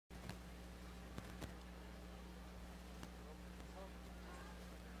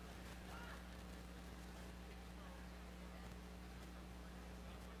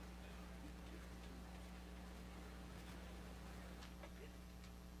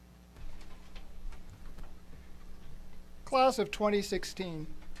Class of 2016,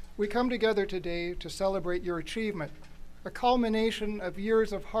 we come together today to celebrate your achievement, a culmination of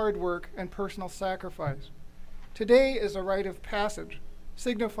years of hard work and personal sacrifice. Today is a rite of passage,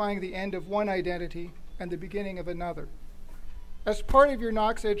 signifying the end of one identity and the beginning of another. As part of your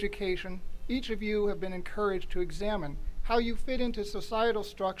Knox education, each of you have been encouraged to examine how you fit into societal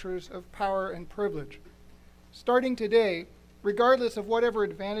structures of power and privilege. Starting today, regardless of whatever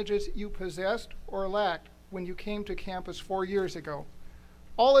advantages you possessed or lacked when you came to campus 4 years ago,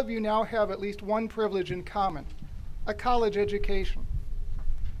 all of you now have at least one privilege in common: a college education.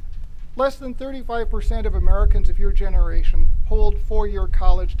 Less than 35% of Americans of your generation hold four-year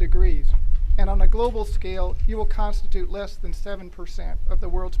college degrees, and on a global scale, you will constitute less than 7% of the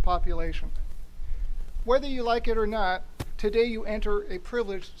world's population. Whether you like it or not, today you enter a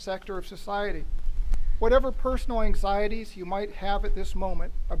privileged sector of society. Whatever personal anxieties you might have at this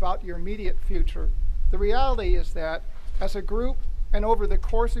moment about your immediate future, the reality is that, as a group and over the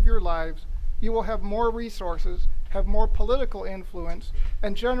course of your lives, you will have more resources, have more political influence,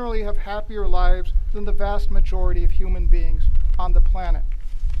 and generally have happier lives than the vast majority of human beings on the planet.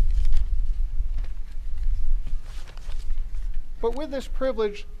 But with this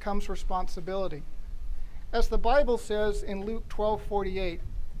privilege comes responsibility. As the Bible says in Luke 12:48,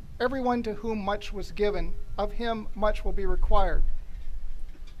 everyone to whom much was given, of him much will be required.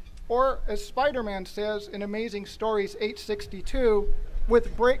 Or, as Spider-Man says in Amazing Stories 8:62,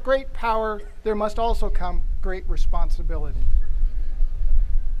 with great power, there must also come great responsibility.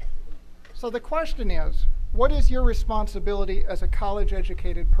 So the question is, what is your responsibility as a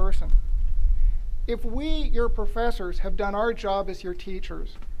college-educated person? If we, your professors, have done our job as your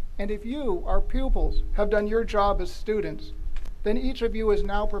teachers, and if you, our pupils, have done your job as students, then each of you is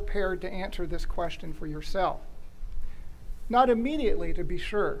now prepared to answer this question for yourself. Not immediately, to be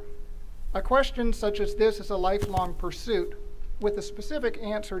sure. A question such as this is a lifelong pursuit, with a specific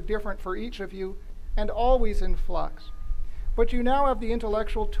answer different for each of you and always in flux. But you now have the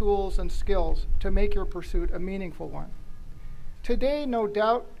intellectual tools and skills to make your pursuit a meaningful one. Today, no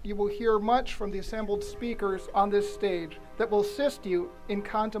doubt, you will hear much from the assembled speakers on this stage that will assist you in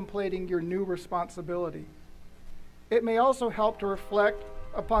contemplating your new responsibility. It may also help to reflect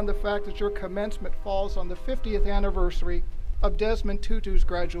upon the fact that your commencement falls on the 50th anniversary of Desmond Tutu's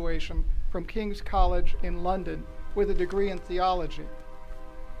graduation from King's College in London with a degree in theology.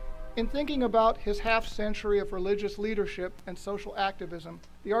 In thinking about his half-century of religious leadership and social activism,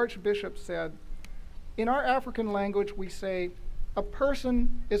 the Archbishop said, "In our African language we say, a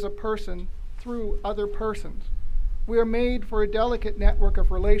person is a person through other persons. We are made for a delicate network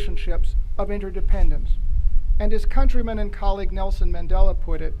of relationships of interdependence." And his countryman and colleague Nelson Mandela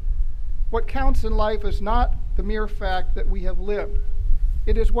put it, "What counts in life is not the mere fact that we have lived.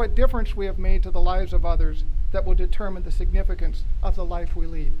 It is what difference we have made to the lives of others that will determine the significance of the life we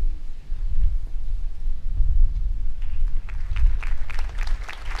lead."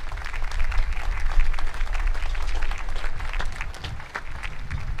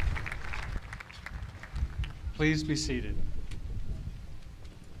 Please be seated.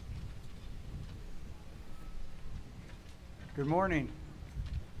 Good morning.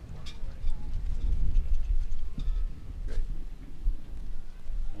 Great.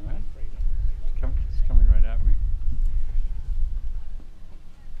 All right. It's coming right at me.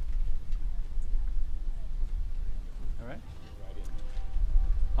 All right.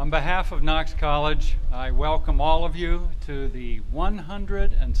 On behalf of Knox College, I welcome all of you to the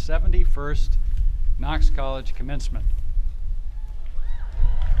 171st Knox College Commencement.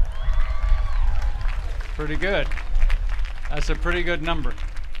 Pretty good. That's a pretty good number.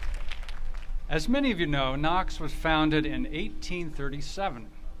 As many of you know, Knox was founded in 1837,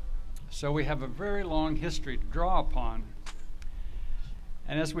 so we have a very long history to draw upon.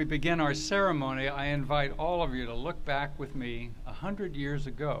 And as we begin our ceremony, I invite all of you to look back with me 100 years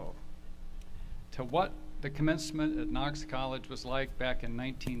ago to what the commencement at Knox College was like back in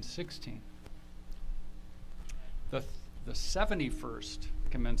 1916. The 71st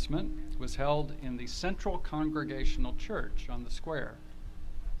Commencement was held in the Central Congregational Church on the square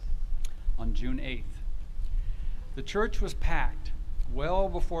on June 8th. The church was packed well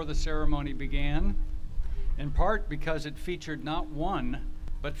before the ceremony began, in part because it featured not one,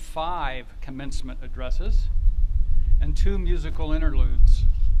 but 5 commencement addresses and 2 musical interludes.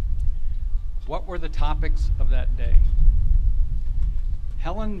 What were the topics of that day?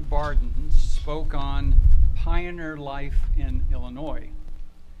 Helen Barden spoke on pioneer life in Illinois,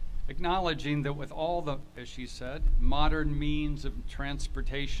 acknowledging that with all the, as she said, modern means of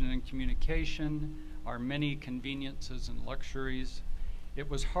transportation and communication, our many conveniences and luxuries, it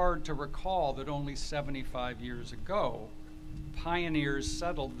was hard to recall that only 75 years ago, pioneers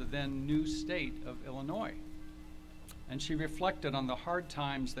settled the then new state of Illinois. And she reflected on the hard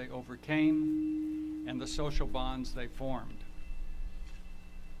times they overcame and the social bonds they formed.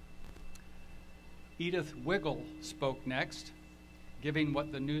 Edith Wiggle spoke next, giving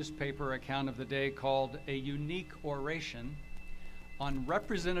what the newspaper account of the day called a unique oration on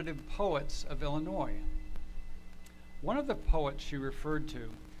representative poets of Illinois. One of the poets she referred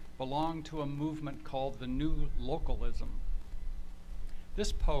to belonged to a movement called the New Localism.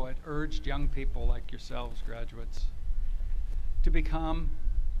 This poet urged young people like yourselves, graduates, to become,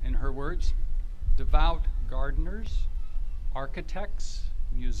 in her words, devout gardeners, architects,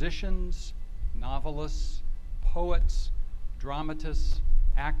 musicians, novelists, poets, dramatists,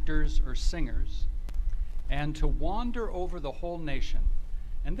 actors, or singers, and to wander over the whole nation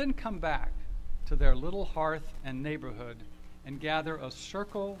and then come back to their little hearth and neighborhood and gather a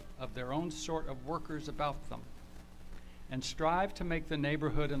circle of their own sort of workers about them and strive to make the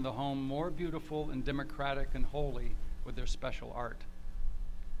neighborhood and the home more beautiful and democratic and holy with their special art.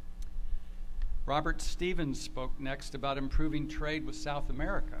 Robert Stevens spoke next about improving trade with South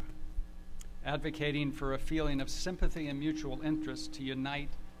America, advocating for a feeling of sympathy and mutual interest to unite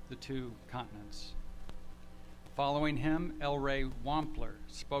the two continents. Following him, L. Ray Wampler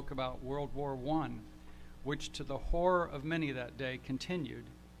spoke about World War I, which to the horror of many that day continued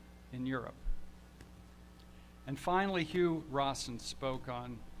in Europe. And finally, Hugh Rawson spoke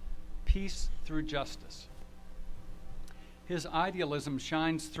on peace through justice. His idealism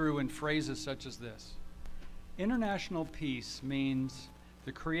shines through in phrases such as this: international peace means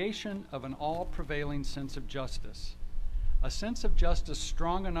the creation of an all-prevailing sense of justice, a sense of justice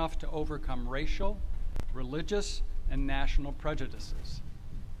strong enough to overcome racial, religious, and national prejudices.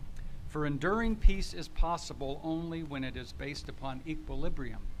 For enduring peace is possible only when it is based upon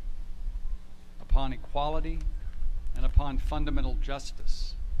equilibrium, upon equality, and upon fundamental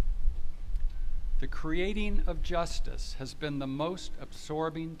justice. The creating of justice has been the most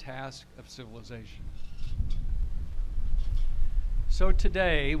absorbing task of civilization. So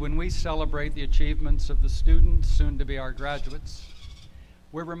today, when we celebrate the achievements of the students, soon to be our graduates,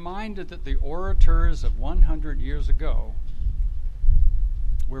 we're reminded that the orators of 100 years ago,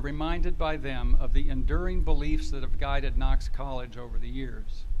 we're reminded by them of the enduring beliefs that have guided Knox College over the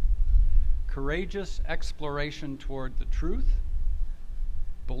years. Courageous exploration toward the truth,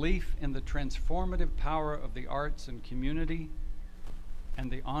 belief in the transformative power of the arts and community,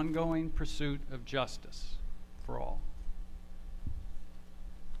 and the ongoing pursuit of justice for all.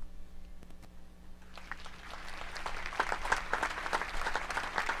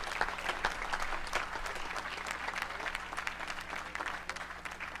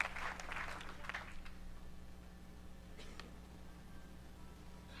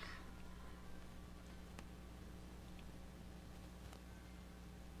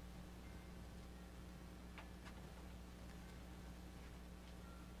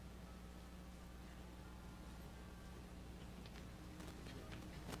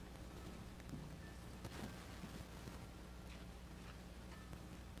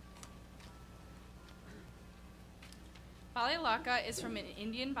 Balilaka is from an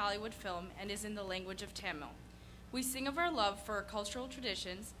Indian Bollywood film and is in the language of Tamil. We sing of our love for our cultural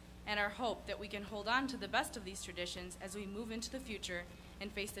traditions and our hope that we can hold on to the best of these traditions as we move into the future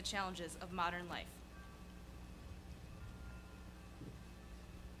and face the challenges of modern life.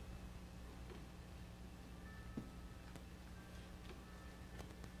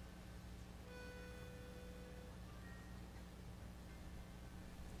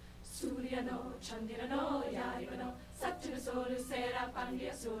 Suryano, Chandirano, Yarivano, Satyana Solu, Sera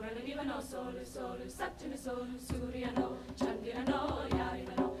Pandya, Surana Nivano, Solu, Solu, Satyana Solu, Suryano, Chandirano,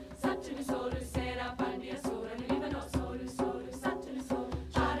 Yarivano, Satyana Solu, Sera Pandya, Surana Nivano, Solu, Solu, Satyana Solu,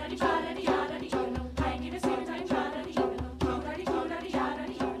 Charani, Charani, Yarani, Yano, hanging a same time, Charani, Yano, Kurani, Kurani,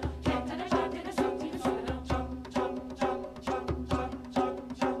 Yarani, Yano, Ketana, Ketana, Satyana Solu, Chum, Chum, Chum, Chum, Chum, Chum,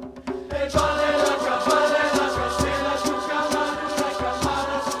 Chum, Hey, Balilaka, Balilaka, Sela, Shuka, Manu, Manu,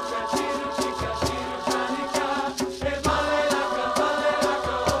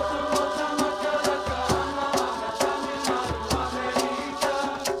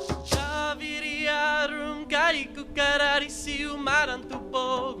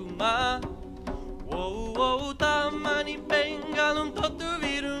 Tamani bengalum totu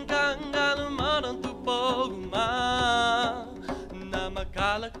virun kangalum marantu poguma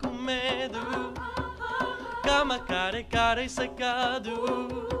namakala kumedu kamakare kare sakadu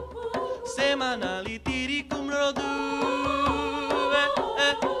semanali tiri kumrodu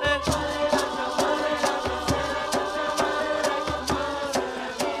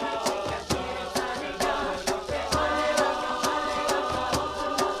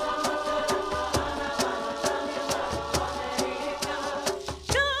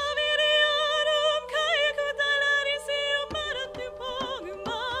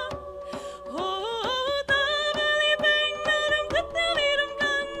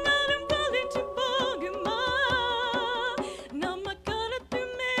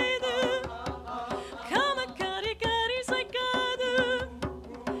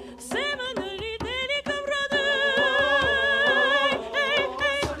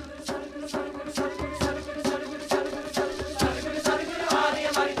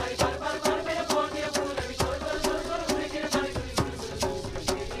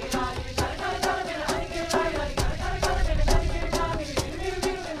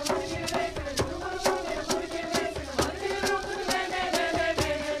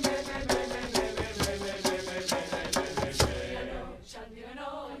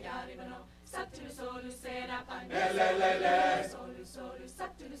Chandilano, Yarivano, Satunu Solu, Sera Pandya, Solu, Solu,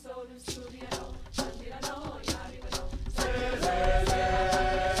 Satunu Solu, Suriano, Chandilano, Yarivano,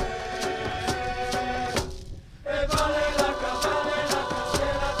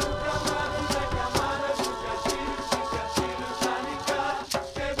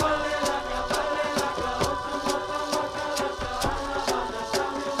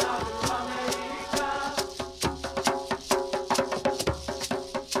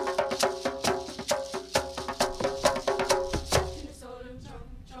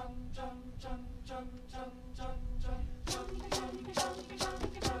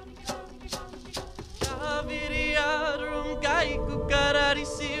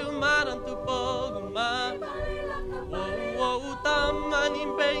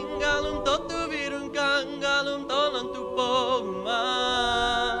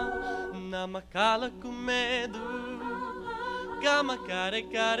 Makala com medo, gama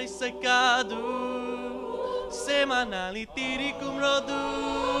care secado, semanal e tiri com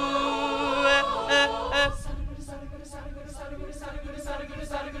rodo.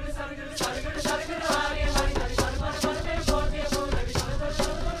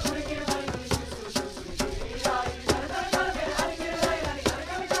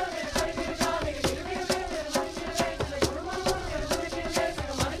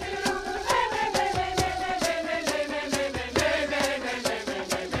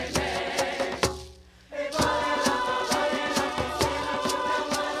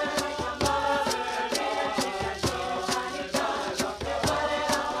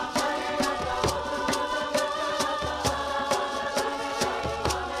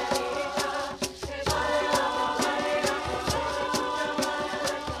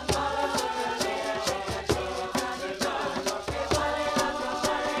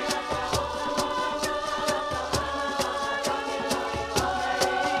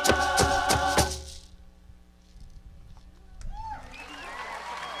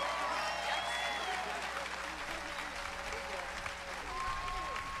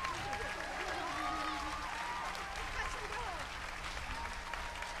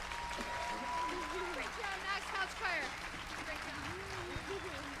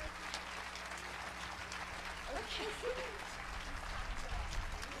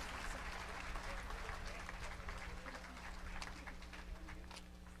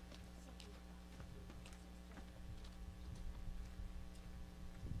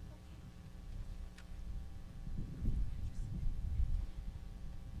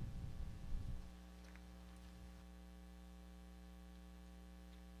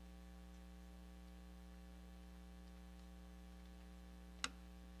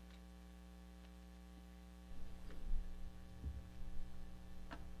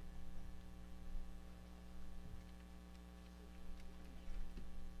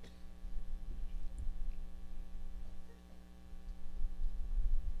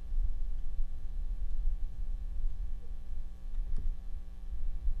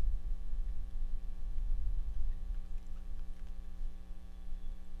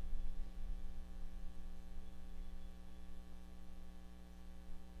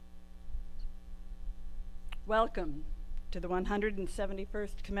 Welcome to the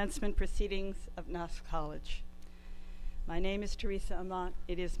 171st Commencement Proceedings of Knox College. My name is Teresa Amont.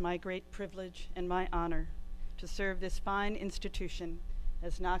 It is my great privilege and my honor to serve this fine institution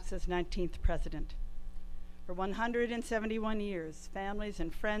as Knox's 19th president. For 171 years, families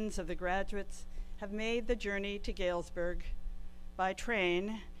and friends of the graduates have made the journey to Galesburg by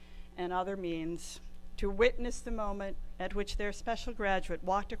train and other means to witness the moment at which their special graduate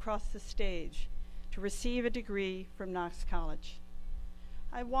walked across the stage to receive a degree from Knox College.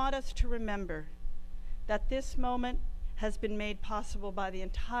 I want us to remember that this moment has been made possible by the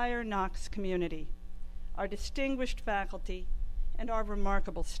entire Knox community, our distinguished faculty, and our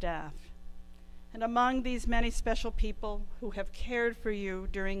remarkable staff. And among these many special people who have cared for you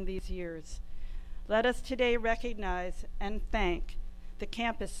during these years, let us today recognize and thank the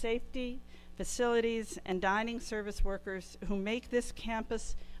campus safety, facilities, and dining service workers who make this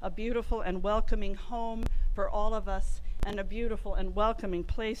campus a beautiful and welcoming home for all of us and a beautiful and welcoming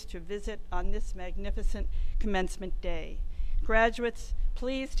place to visit on this magnificent commencement day. Graduates,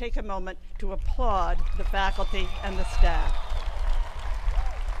 please take a moment to applaud the faculty and the staff.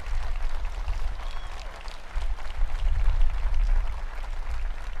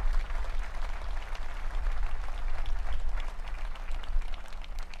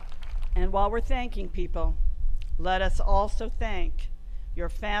 And while we're thanking people, let us also thank your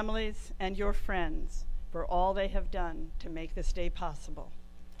families and your friends for all they have done to make this day possible.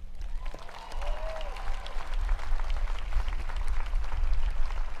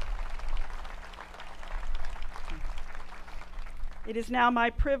 It is now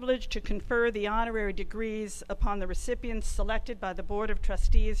my privilege to confer the honorary degrees upon the recipients selected by the Board of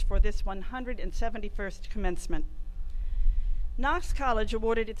Trustees for this 171st commencement. Knox College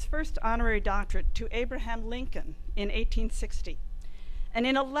awarded its first honorary doctorate to Abraham Lincoln in 1860. And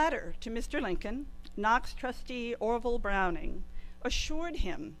in a letter to Mr. Lincoln, Knox trustee Orville Browning assured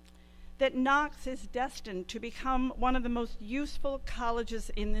him that Knox is destined to become one of the most useful colleges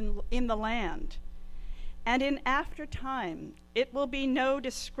in the land. And in after time, it will be no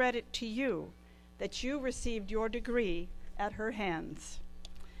discredit to you that you received your degree at her hands.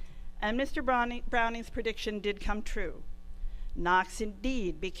 And Mr. Browning's prediction did come true. Knox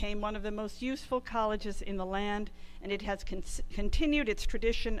indeed became one of the most useful colleges in the land, and it has continued its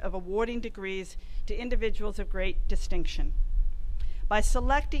tradition of awarding degrees to individuals of great distinction. By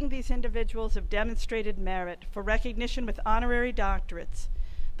selecting these individuals of demonstrated merit for recognition with honorary doctorates,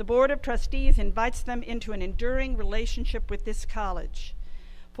 the Board of Trustees invites them into an enduring relationship with this college,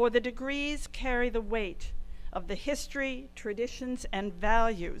 for the degrees carry the weight of the history, traditions, and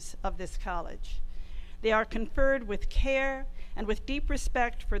values of this college. They are conferred with care and with deep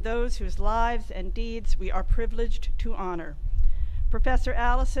respect for those whose lives and deeds we are privileged to honor. Professor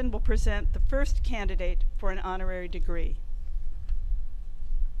Allison will present the first candidate for an honorary degree.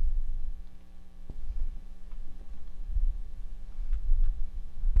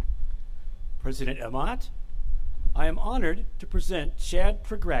 President Amat, I am honored to present Chad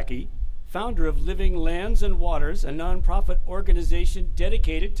Pregracke, founder of Living Lands and Waters, a nonprofit organization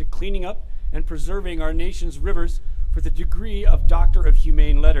dedicated to cleaning up and preserving our nation's rivers, for the degree of Doctor of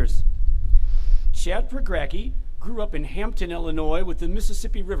Humane Letters. Chad Pregracke grew up in Hampton, Illinois, with the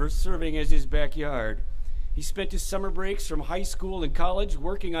Mississippi River serving as his backyard. He spent his summer breaks from high school and college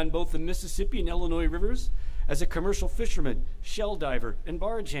working on both the Mississippi and Illinois rivers as a commercial fisherman, shell diver, and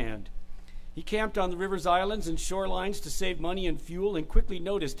barge hand. He camped on the river's islands and shorelines to save money and fuel, and quickly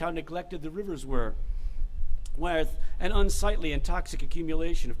noticed how neglected the rivers were, with an unsightly and toxic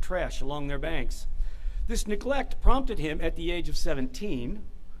accumulation of trash along their banks. This neglect prompted him at the age of 17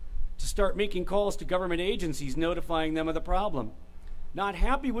 to start making calls to government agencies notifying them of the problem. Not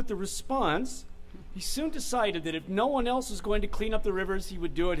happy with the response, he soon decided that if no one else was going to clean up the rivers, he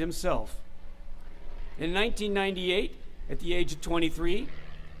would do it himself. In 1998, at the age of 23,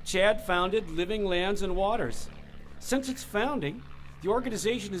 Chad founded Living Lands and Waters. Since its founding, the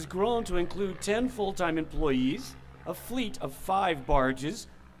organization has grown to include 10 full-time employees, a fleet of 5 barges,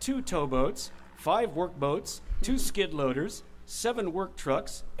 2 towboats, 5 workboats, 2 skid loaders, 7 work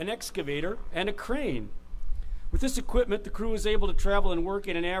trucks, an excavator, and a crane. With this equipment, the crew is able to travel and work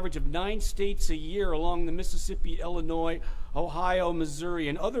in an average of 9 states a year along the Mississippi, Illinois, Ohio, Missouri,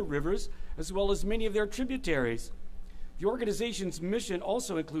 and other rivers, as well as many of their tributaries. The organization's mission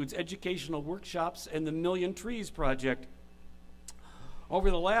also includes educational workshops and the Million Trees Project. Over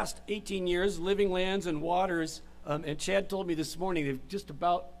the last 18 years, Living Lands and Waters, and Chad told me this morning, they've just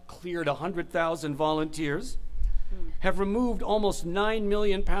about cleared 100,000 volunteers, have removed almost 9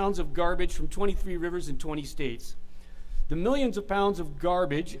 million pounds of garbage from 23 rivers in 20 states. The millions of pounds of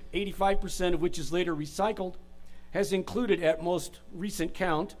garbage, 85% of which is later recycled, has included, at most recent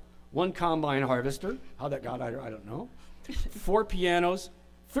count, 1 combine harvester, how that got, I don't know, 4 pianos,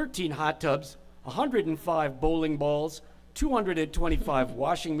 13 hot tubs, 105 bowling balls, 225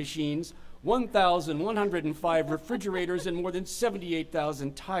 washing machines, 1,105 refrigerators, and more than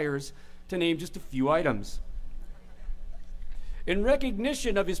 78,000 tires, to name just a few items. In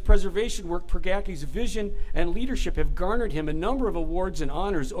recognition of his preservation work, Pregracke's vision and leadership have garnered him a number of awards and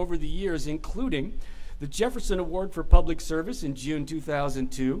honors over the years, including the Jefferson Award for Public Service in June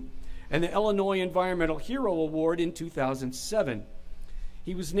 2002, and the Illinois Environmental Hero Award in 2007.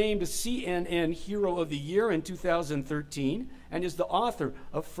 He was named a CNN Hero of the Year in 2013 and is the author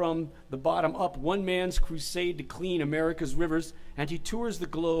of From the Bottom Up, One Man's Crusade to Clean America's Rivers, and he tours the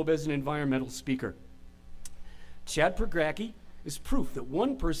globe as an environmental speaker. Chad Pregracke is proof that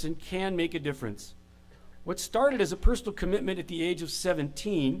one person can make a difference. What started as a personal commitment at the age of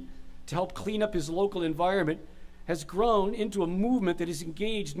 17 to help clean up his local environment has grown into a movement that has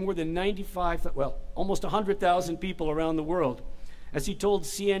engaged more than almost 100,000 people around the world. As he told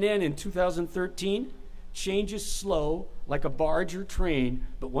CNN in 2013, change is slow like a barge or train,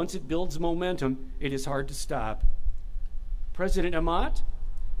 but once it builds momentum, it is hard to stop. President Amat,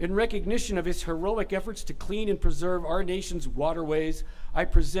 in recognition of his heroic efforts to clean and preserve our nation's waterways, I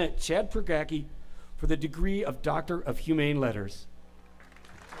present Chad Pregracke for the degree of Doctor of Humane Letters.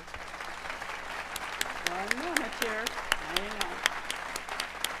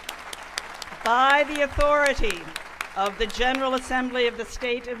 By the authority of the General Assembly of the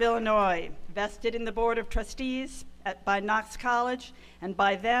State of Illinois, vested in the Board of Trustees, by Knox College and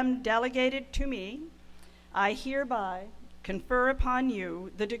by them delegated to me, I hereby confer upon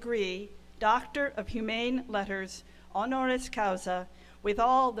you the degree Doctor of Humane Letters, honoris causa, with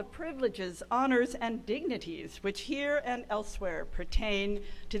all the privileges, honors, and dignities which here and elsewhere pertain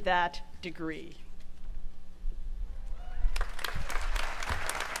to that degree.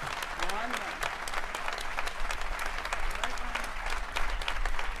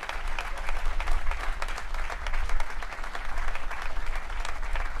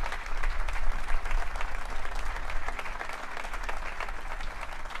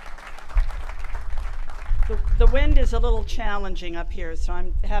 The wind is a little challenging up here, so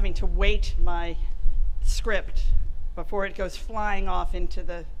I'm having to weight my script before it goes flying off into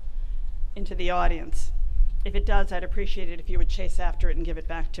the audience. If it does, I'd appreciate it if you would chase after it and give it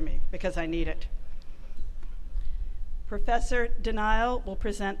back to me, because I need it. Professor Denial will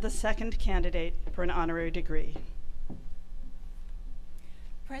present the second candidate for an honorary degree.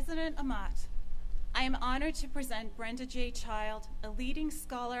 President Amat, I am honored to present Brenda Child, a leading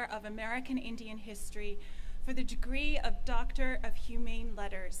scholar of American Indian history, for the degree of Doctor of Humane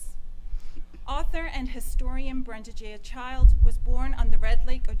Letters. Author and historian Brenda Child was born on the Red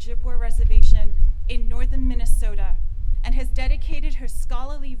Lake Ojibwe Reservation in northern Minnesota and has dedicated her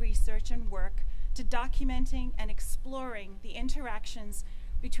scholarly research and work to documenting and exploring the interactions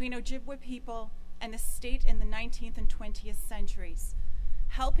between Ojibwe people and the state in the 19th and 20th centuries,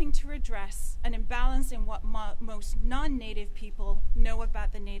 helping to redress an imbalance in what most non-Native people know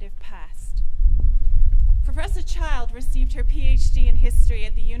about the Native past. Professor Child received her PhD in history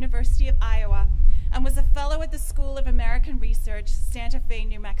at the University of Iowa and was a fellow at the School of American Research, Santa Fe,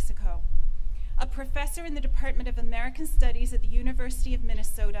 New Mexico. A professor in the Department of American Studies at the University of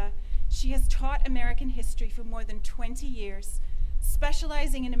Minnesota, she has taught American history for more than 20 years,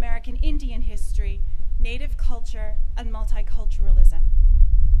 specializing in American Indian history, Native culture, and multiculturalism.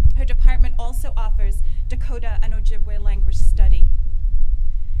 Her department also offers Dakota and Ojibwe language study.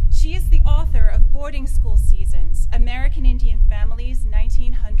 She is the author of Boarding School Seasons, American Indian Families,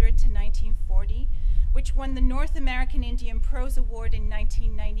 1900 to 1940, which won the North American Indian Prose Award in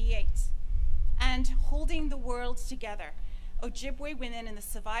 1998, and Holding the World Together, Ojibwe Women in the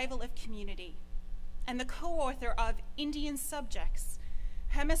Survival of Community, and the co-author of Indian Subjects,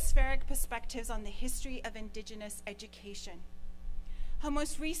 Hemispheric Perspectives on the History of Indigenous Education. Her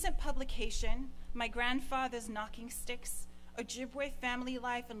most recent publication, My Grandfather's Knocking Sticks, Ojibwe Family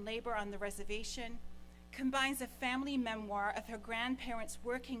Life and Labor on the Reservation, combines a family memoir of her grandparents'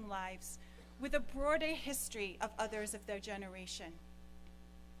 working lives with a broader history of others of their generation.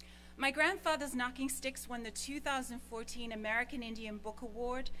 My Grandfather's Knocking Sticks won the 2014 American Indian Book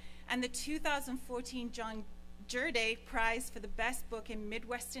Award and the 2014 John Jerde Prize for the Best Book in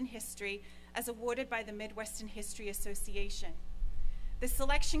Midwestern History as awarded by the Midwestern History Association. The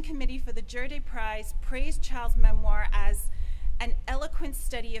selection committee for the Jerde Prize praised Child's memoir as an eloquent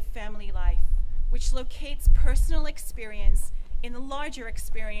study of family life, which locates personal experience in the larger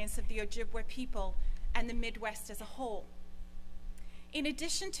experience of the Ojibwe people and the Midwest as a whole. In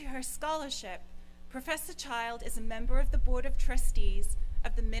addition to her scholarship, Professor Child is a member of the Board of Trustees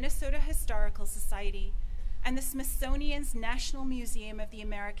of the Minnesota Historical Society and the Smithsonian's National Museum of the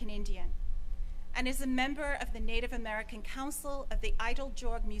American Indian, and is a member of the Native American Council of the Idle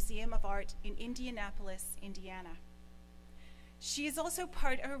Jorg Museum of Art in Indianapolis, Indiana. She is also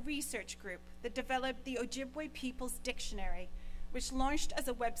part of a research group that developed the Ojibwe People's Dictionary, which launched as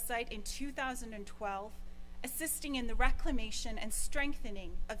a website in 2012, assisting in the reclamation and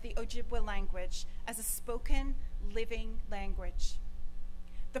strengthening of the Ojibwe language as a spoken, living language.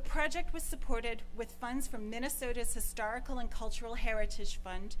 The project was supported with funds from Minnesota's Historical and Cultural Heritage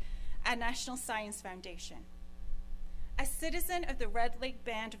Fund and National Science Foundation. A citizen of the Red Lake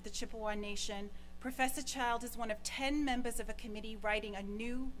Band of the Chippewa Nation, Professor Child is one of 10 members of a committee writing a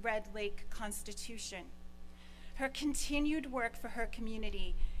new Red Lake Constitution. Her continued work for her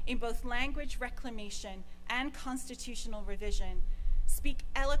community in both language reclamation and constitutional revision speak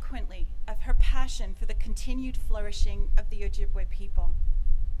eloquently of her passion for the continued flourishing of the Ojibwe people.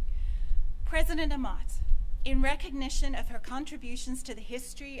 President Amat, in recognition of her contributions to the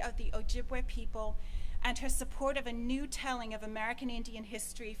history of the Ojibwe people and her support of a new telling of American Indian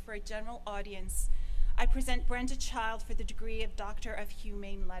history for a general audience, I present Brenda Child for the degree of Doctor of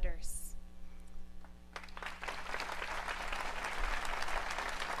Humane Letters.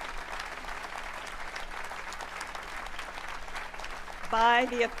 By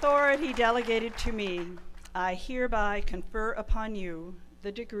the authority delegated to me, I hereby confer upon you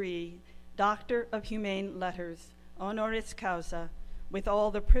the degree Doctor of Humane Letters, honoris causa, with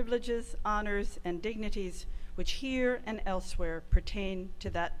all the privileges, honors, and dignities which here and elsewhere pertain to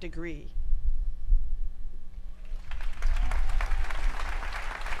that degree.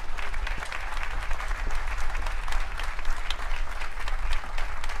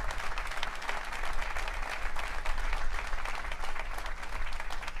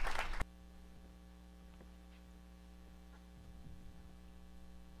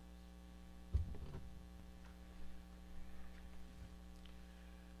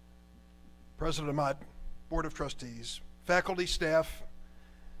 President Amat, Board of Trustees, faculty, staff,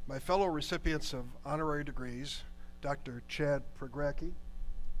 my fellow recipients of honorary degrees, Dr. Chad Pregracke,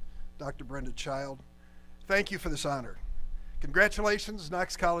 Dr. Brenda Child, thank you for this honor. Congratulations,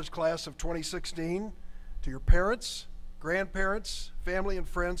 Knox College class of 2016, to your parents, grandparents, family, and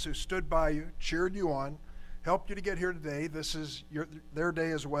friends who stood by you, cheered you on, helped you to get here today. This is their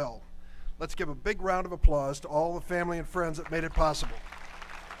day as well. Let's give a big round of applause to all the family and friends that made it possible.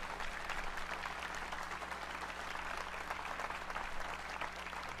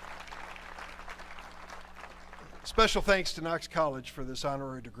 Special thanks to Knox College for this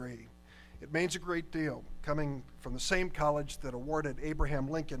honorary degree. It means a great deal, coming from the same college that awarded Abraham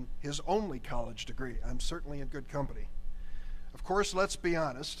Lincoln his only college degree. I'm certainly in good company. Of course, let's be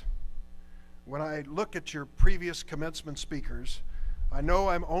honest. When I look at your previous commencement speakers, I know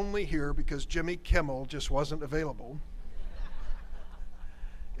I'm only here because Jimmy Kimmel just wasn't available.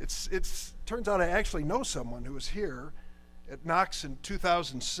 It turns out I actually know someone who was here at Knox in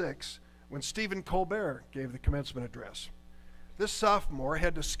 2006 when Stephen Colbert gave the commencement address. This sophomore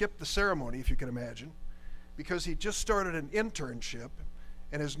had to skip the ceremony, if you can imagine, because he just started an internship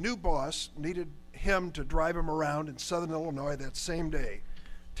and his new boss needed him to drive him around in Southern Illinois that same day.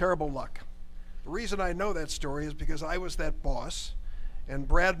 Terrible luck. The reason I know that story is because I was that boss and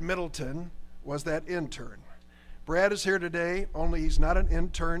Brad Middleton was that intern. Brad is here today, only he's not an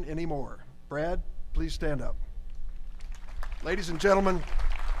intern anymore. Brad, please stand up. Ladies and gentlemen,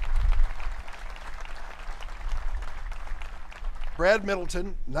 Brad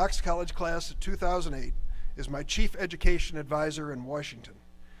Middleton, Knox College class of 2008, is my chief education advisor in Washington.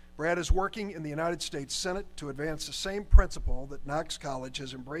 Brad is working in the United States Senate to advance the same principle that Knox College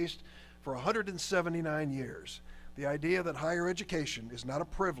has embraced for 179 years, the idea that higher education is not a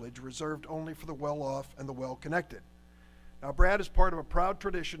privilege reserved only for the well-off and the well-connected. Now, Brad is part of a proud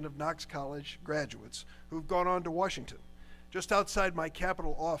tradition of Knox College graduates who've gone on to Washington. Just outside my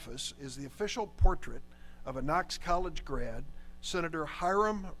Capitol office is the official portrait of a Knox College grad, Senator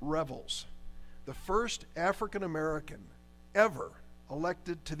Hiram Revels, the first African-American ever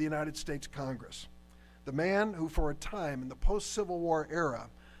elected to the United States Congress. The man who for a time in the post-Civil War era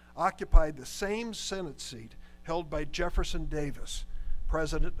occupied the same Senate seat held by Jefferson Davis,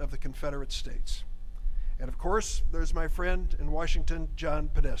 President of the Confederate States. And of course, there's my friend in Washington, John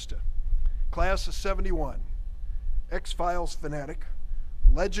Podesta, class of 71, X-Files fanatic,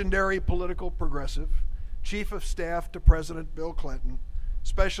 legendary political progressive, Chief of Staff to President Bill Clinton,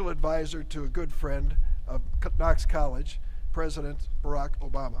 Special Advisor to a good friend of Knox College, President Barack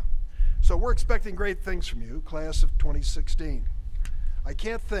Obama. So we're expecting great things from you, class of 2016. I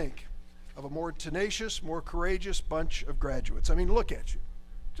can't think of a more tenacious, more courageous bunch of graduates. I mean, look at you.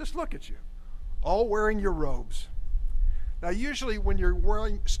 Just look at you. All wearing your robes. Now, usually when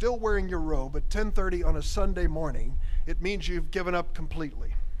you're still wearing your robe at 10:30 on a Sunday morning, it means you've given up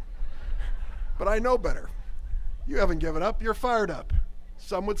completely. But I know better. You haven't given up, you're fired up.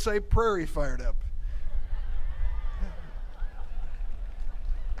 Some would say prairie fired up.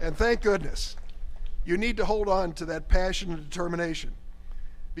 And thank goodness, you need to hold on to that passion and determination,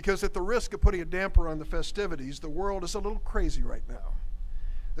 because at the risk of putting a damper on the festivities, the world is a little crazy right now.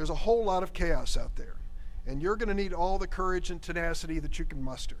 There's a whole lot of chaos out there, and you're going to need all the courage and tenacity that you can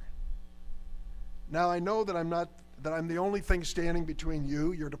muster. Now, I know that I'm the only thing standing between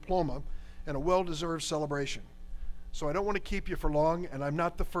you, your diploma, and a well-deserved celebration. So I don't want to keep you for long, and I'm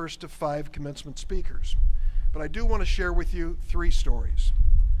not the first of 5 commencement speakers. But I do want to share with you 3 stories.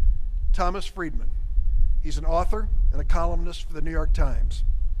 Thomas Friedman. He's an author and a columnist for the New York Times.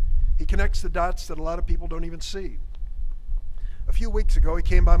 He connects the dots that a lot of people don't even see. A few weeks ago, he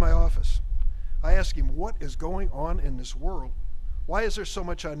came by my office. I asked him, what is going on in this world? Why is there so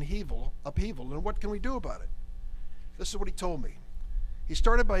much upheaval, and what can we do about it? This is what he told me. He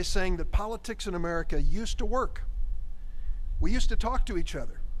started by saying that politics in America used to work. We used to talk to each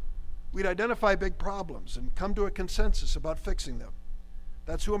other. We'd identify big problems and come to a consensus about fixing them.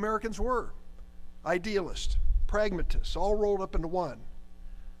 That's who Americans were. Idealists, pragmatists, all rolled up into one.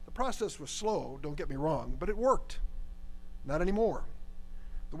 The process was slow, don't get me wrong, but it worked. Not anymore.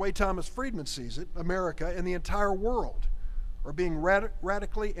 The way Thomas Friedman sees it, America and the entire world are being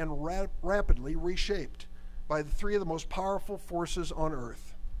radically and rapidly reshaped by the three of the most powerful forces on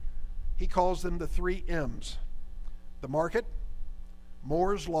earth. He calls them the 3 M's: the market,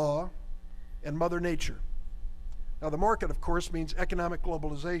 Moore's Law, and Mother Nature. Now, the market, of course, means economic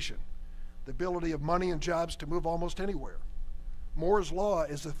globalization, the ability of money and jobs to move almost anywhere. Moore's Law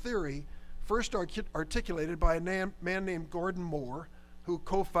is a theory first articulated by a man named Gordon Moore, who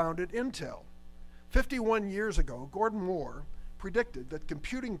co-founded Intel. 51 years ago, Gordon Moore predicted that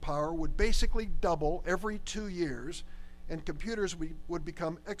computing power would basically double every 2 years, and computers would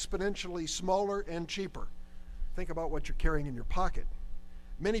become exponentially smaller and cheaper. Think about what you're carrying in your pocket.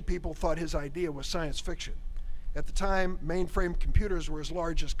 Many people thought his idea was science fiction. At the time, mainframe computers were as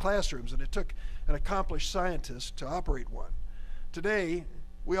large as classrooms, and it took an accomplished scientist to operate one. Today,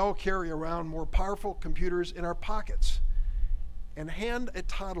 we all carry around more powerful computers in our pockets. And hand a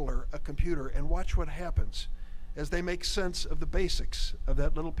toddler a computer and watch what happens as they make sense of the basics of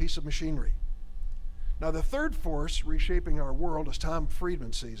that little piece of machinery. Now, the third force reshaping our world, as Tom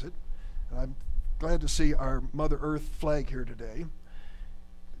Friedman sees it, and I'm glad to see our Mother Earth flag here today,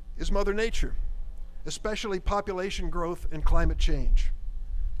 is Mother Nature, especially population growth and climate change.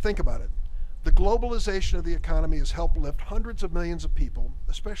 Think about it. The globalization of the economy has helped lift hundreds of millions of people,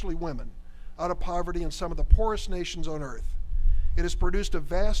 especially women, out of poverty in some of the poorest nations on earth. It has produced a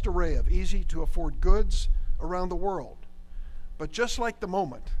vast array of easy-to-afford goods around the world. But just like the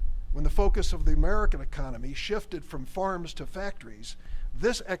moment when the focus of the American economy shifted from farms to factories,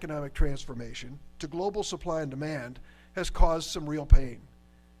 this economic transformation to global supply and demand has caused some real pain.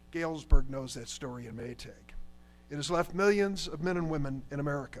 Galesburg knows that story in Maytag. It has left millions of men and women in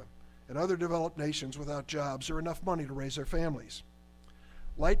America and other developed nations without jobs or enough money to raise their families.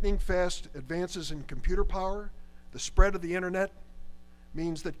 Lightning-fast advances in computer power, the spread of the internet,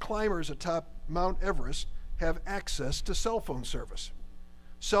 means that climbers atop Mount Everest have access to cell phone service.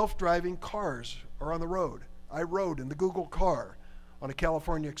 Self-driving cars are on the road. I rode in the Google car on a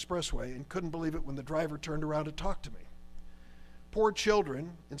California expressway and couldn't believe it when the driver turned around to talk to me. Poor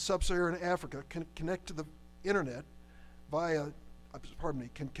children in sub-Saharan Africa can connect to the internet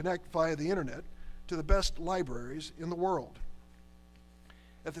can connect via the internet to the best libraries in the world.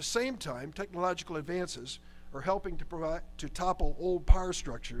 At the same time, technological advances are helping to topple old power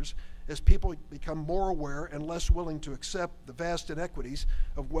structures as people become more aware and less willing to accept the vast inequities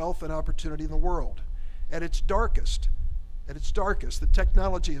of wealth and opportunity in the world. At its darkest, the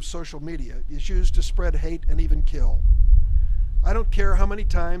technology of social media is used to spread hate and even kill. I don't care how many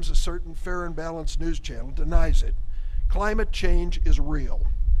times a certain fair and balanced news channel denies it. Climate change is real.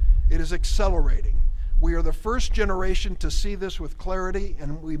 It is accelerating. We are the first generation to see this with clarity,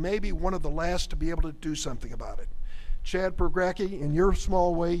 and we may be one of the last to be able to do something about it. Chad Pregracke, in your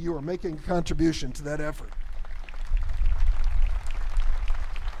small way, you are making a contribution to that effort.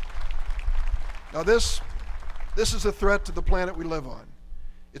 Now this is a threat to the planet we live on.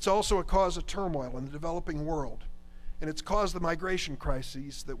 It's also a cause of turmoil in the developing world, and it's caused the migration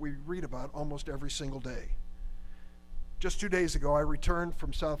crises that we read about almost every single day. Just 2 days ago, I returned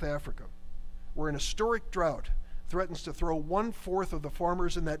from South Africa, where an historic drought threatens to throw 1/4 of the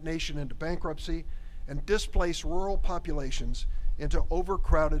farmers in that nation into bankruptcy and displace rural populations into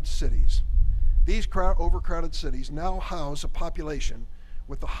overcrowded cities. These overcrowded cities now house a population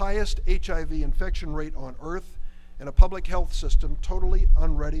with the highest HIV infection rate on earth and a public health system totally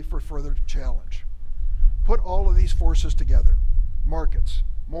unready for further challenge. Put all of these forces together, markets,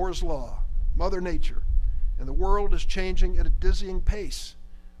 Moore's Law, Mother Nature, and the world is changing at a dizzying pace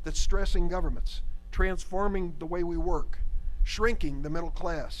that's stressing governments, transforming the way we work, shrinking the middle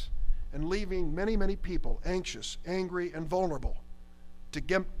class, and leaving many, many people anxious, angry, and vulnerable to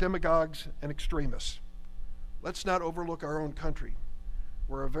demagogues and extremists. Let's not overlook our own country,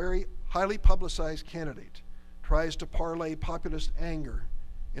 where a very highly publicized candidate tries to parlay populist anger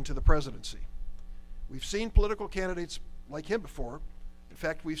into the presidency. We've seen political candidates like him before. In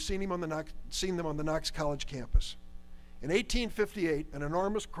fact, we've seen them on the Knox College campus. In 1858, an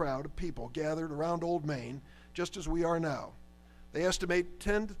enormous crowd of people gathered around Old Main, just as we are now. They estimate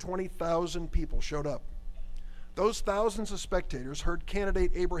 10,000 to 20,000 people showed up. Those thousands of spectators heard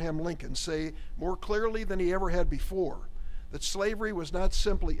candidate Abraham Lincoln say more clearly than he ever had before that slavery was not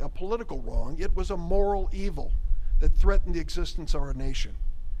simply a political wrong, it was a moral evil that threatened the existence of our nation.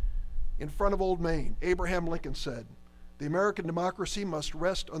 In front of Old Main, Abraham Lincoln said, "The American democracy must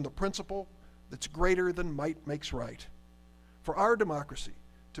rest on the principle that's greater than might makes right. For our democracy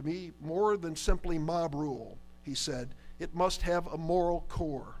to be more than simply mob rule," he said, "it must have a moral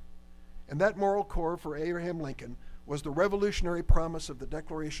core." And that moral core for Abraham Lincoln was the revolutionary promise of the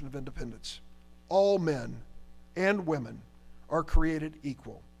Declaration of Independence. All men and women are created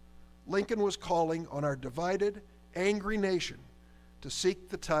equal. Lincoln was calling on our divided, angry nation to seek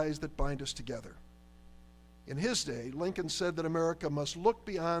the ties that bind us together. In his day, Lincoln said that America must look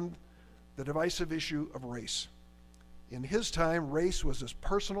beyond the divisive issue of race. In his time, race was as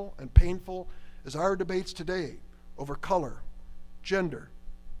personal and painful as our debates today over color, gender,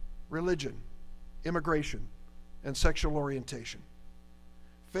 religion, immigration, and sexual orientation.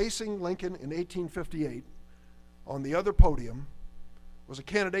 Facing Lincoln in 1858, on the other podium, was a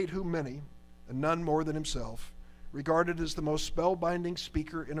candidate whom many, and none more than himself, regarded as the most spellbinding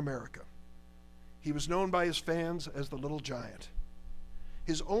speaker in America. He was known by his fans as the Little Giant.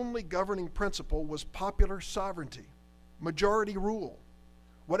 His only governing principle was popular sovereignty, majority rule.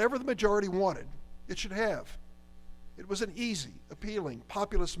 Whatever the majority wanted, it should have. It was an easy, appealing,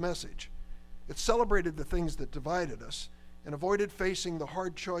 populist message. It celebrated the things that divided us and avoided facing the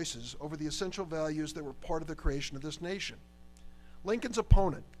hard choices over the essential values that were part of the creation of this nation. Lincoln's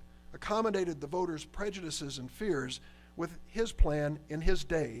opponent accommodated the voters' prejudices and fears with his plan in his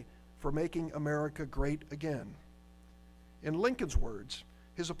day for making America great again. In Lincoln's words,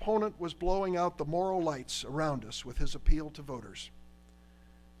 his opponent was blowing out the moral lights around us with his appeal to voters.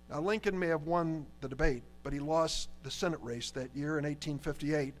 Now, Lincoln may have won the debate, but he lost the Senate race that year in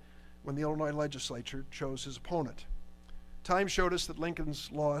 1858 when the Illinois legislature chose his opponent. Time showed us that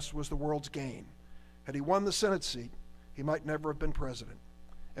Lincoln's loss was the world's gain. Had he won the Senate seat, he might never have been president.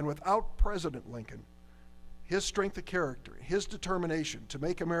 And without President Lincoln, his strength of character, his determination to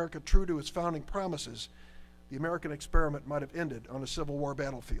make America true to its founding promises, the American experiment might have ended on a Civil War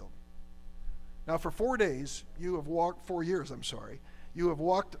battlefield. Now, for 4 years, you have walked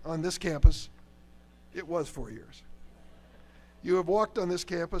on this campus. It was 4 years. You have walked on this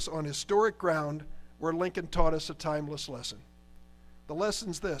campus on historic ground where Lincoln taught us a timeless lesson. The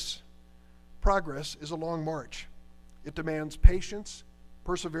lesson's this: progress is a long march. It demands patience,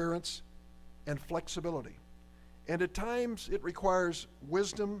 perseverance, and flexibility. And at times it requires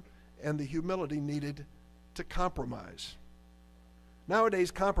wisdom and the humility needed to compromise. Nowadays,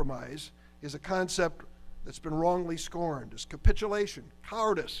 compromise is a concept that's been wrongly scorned as capitulation,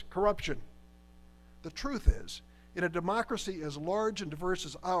 cowardice, corruption. The truth is, in a democracy as large and diverse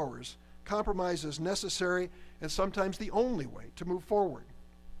as ours, compromise is necessary and sometimes the only way to move forward.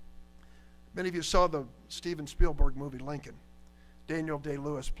 Many of you saw the Steven Spielberg movie Lincoln. Daniel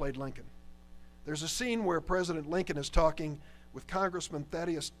Day-Lewis played Lincoln. There's a scene where President Lincoln is talking with Congressman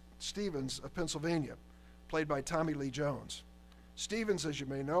Thaddeus Stevens of Pennsylvania, played by Tommy Lee Jones. Stevens, as you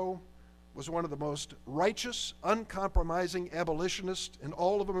may know, was one of the most righteous, uncompromising abolitionists in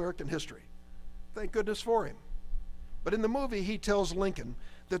all of American history. Thank goodness for him. But in the movie, he tells Lincoln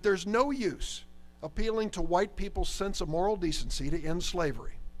that there's no use appealing to white people's sense of moral decency to end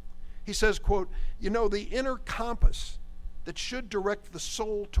slavery. He says, quote, "You know, the inner compass that should direct the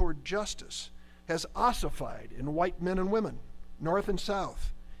soul toward justice has ossified in white men and women, North and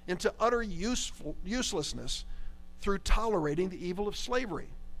South, into utter uselessness through tolerating the evil of slavery."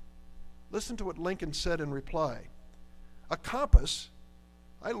 Listen to what Lincoln said in reply. "A compass,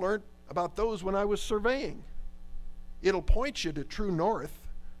 I learned about those when I was surveying. It'll point you to true north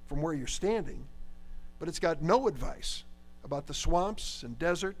from where you're standing, but it's got no advice about the swamps and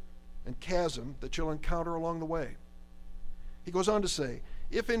desert and chasm that you'll encounter along the way." He goes on to say,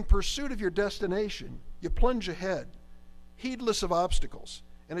 "If in pursuit of your destination you plunge ahead, heedless of obstacles,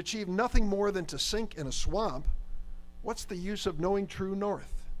 and achieve nothing more than to sink in a swamp, what's the use of knowing true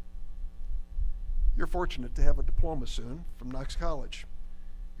north?" You're fortunate to have a diploma soon from Knox College.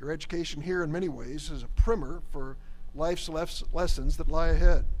 Your education here in many ways is a primer for life's lessons that lie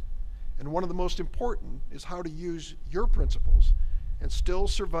ahead. And one of the most important is how to use your principles and still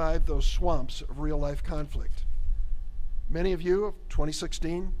survive those swamps of real-life conflict. Many of you of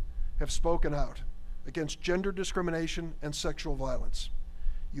 2016 have spoken out against gender discrimination and sexual violence.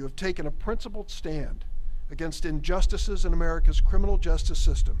 You have taken a principled stand against injustices in America's criminal justice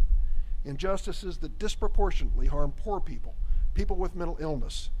system, injustices that disproportionately harm poor people, people with mental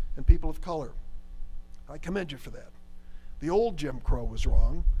illness, and people of color. I commend you for that. The old Jim Crow was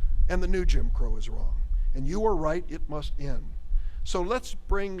wrong, and the new Jim Crow is wrong. And you are right, it must end. So let's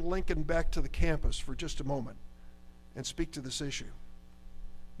bring Lincoln back to the campus for just a moment and speak to this issue.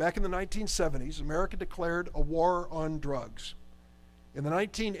 Back in the 1970s, America declared a war on drugs. In the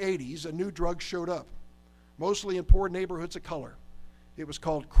 1980s, a new drug showed up, mostly in poor neighborhoods of color. It was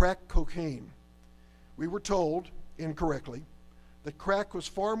called crack cocaine. We were told, incorrectly, that crack was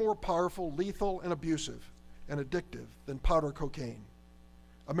far more powerful, lethal, and abusive and addictive than powder cocaine.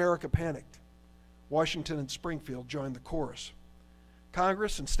 America panicked. Washington and Springfield joined the chorus.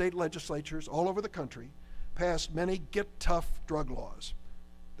 Congress and state legislatures all over the country passed many get-tough drug laws.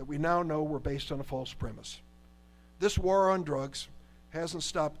 that we now know were based on a false premise. This war on drugs hasn't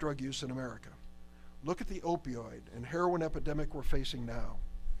stopped drug use in America. Look at the opioid and heroin epidemic we're facing now.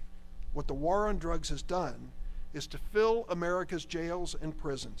 What the war on drugs has done is to fill America's jails and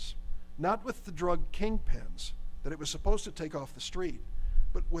prisons, not with the drug kingpins that it was supposed to take off the street,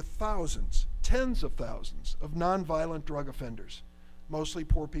 but with thousands, tens of thousands of nonviolent drug offenders, mostly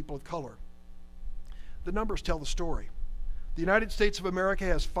poor people of color. The numbers tell the story. The United States of America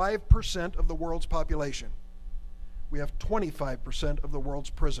has 5% of the world's population. We have 25% of the world's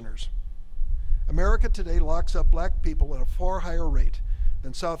prisoners. America today locks up black people at a far higher rate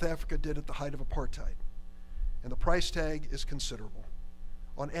than South Africa did at the height of apartheid. And the price tag is considerable.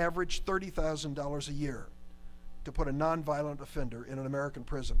 On average, $30,000 a year to put a nonviolent offender in an American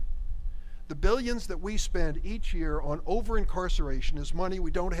prison. The billions that we spend each year on over-incarceration is money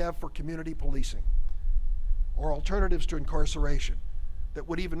we don't have for community policing or alternatives to incarceration that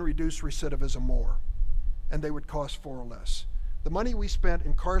would even reduce recidivism more, and they would cost far less. The money we spent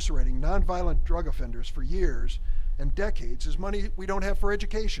incarcerating nonviolent drug offenders for years and decades is money we don't have for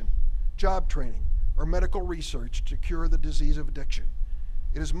education, job training, or medical research to cure the disease of addiction.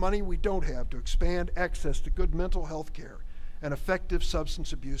 It is money we don't have to expand access to good mental health care and effective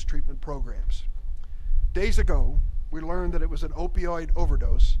substance abuse treatment programs. Days ago, we learned that it was an opioid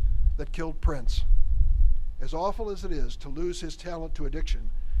overdose that killed Prince. As awful as it is to lose his talent to addiction,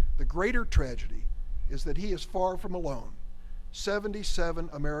 the greater tragedy is that he is far from alone. 77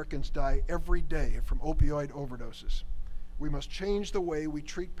 Americans die every day from opioid overdoses. We must change the way we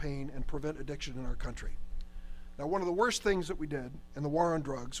treat pain and prevent addiction in our country. Now, one of the worst things that we did in the war on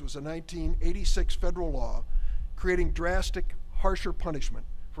drugs was a 1986 federal law creating drastic, harsher punishment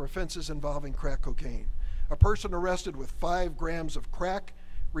for offenses involving crack cocaine. A person arrested with 5 grams of crack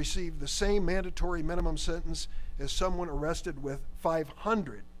received the same mandatory minimum sentence as someone arrested with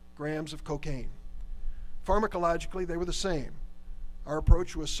 500 grams of cocaine. Pharmacologically, they were the same. Our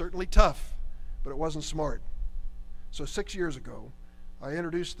approach was certainly tough, but it wasn't smart. So 6 years ago, I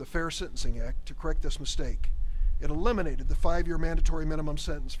introduced the Fair Sentencing Act to correct this mistake. It eliminated the 5-year mandatory minimum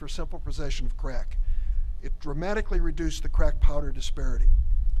sentence for simple possession of crack. It dramatically reduced the crack powder disparity.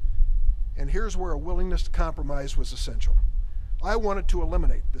 And here's where a willingness to compromise was essential. I wanted to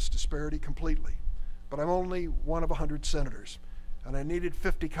eliminate this disparity completely, but I'm only one of 100 senators, and I needed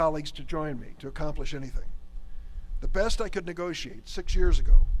 50 colleagues to join me to accomplish anything. The best I could negotiate 6 years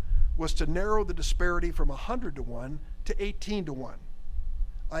ago was to narrow the disparity from 100 to 1 to 18 to 1.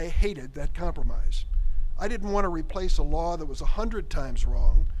 I hated that compromise. I didn't want to replace a law that was 100 times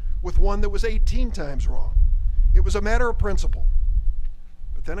wrong with one that was 18 times wrong. It was a matter of principle.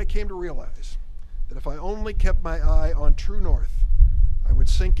 But then I came to realize that if I only kept my eye on true north, I would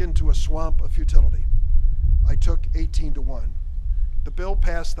sink into a swamp of futility. I took 18 to 1. The bill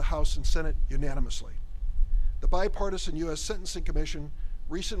passed the House and Senate unanimously. The bipartisan U.S. Sentencing Commission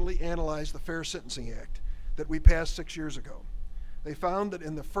recently analyzed the Fair Sentencing Act that we passed 6 years ago. They found that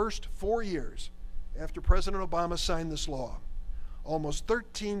in the first 4 years after President Obama signed this law, almost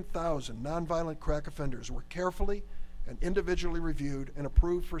 13,000 nonviolent crack offenders were carefully and individually reviewed and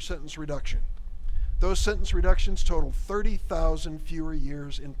approved for sentence reduction. Those sentence reductions totaled 30,000 fewer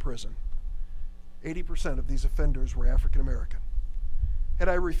years in prison. 80% of these offenders were African American. Had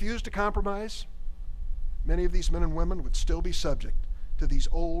I refused to compromise, many of these men and women would still be subject to these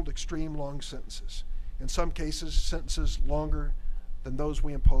old, extreme long sentences. In some cases, sentences longer than those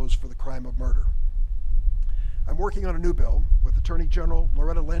we impose for the crime of murder. I'm working on a new bill with Attorney General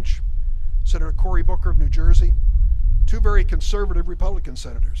Loretta Lynch, Senator Cory Booker of New Jersey, 2 very conservative Republican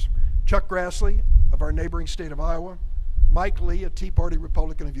senators, Chuck Grassley of our neighboring state of Iowa, Mike Lee, a Tea Party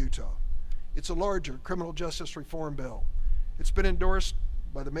Republican of Utah. It's a larger criminal justice reform bill. It's been endorsed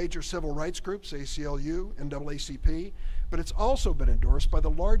by the major civil rights groups, ACLU, NAACP, but it's also been endorsed by the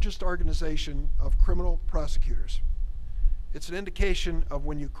largest organization of criminal prosecutors. It's an indication of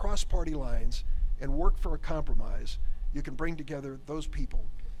when you cross party lines and work for a compromise, you can bring together those people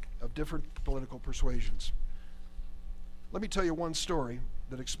of different political persuasions. Let me tell you one story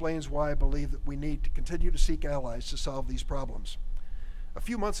that explains why I believe that we need to continue to seek allies to solve these problems. A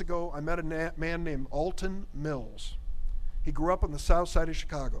few months ago, I met a man named Alton Mills. He grew up on the south side of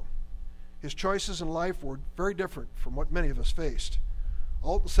Chicago. His choices in life were very different from what many of us faced.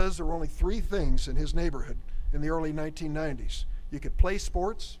 Alton says there were only 3 things in his neighborhood in the early 1990s. You could play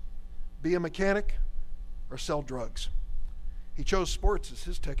sports, be a mechanic, or sell drugs. He chose sports as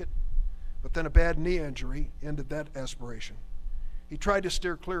his ticket, but then a bad knee injury ended that aspiration. He tried to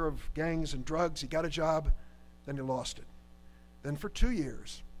steer clear of gangs and drugs. He got a job, then he lost it. Then for 2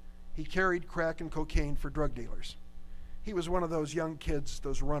 years, he carried crack and cocaine for drug dealers. He was one of those young kids,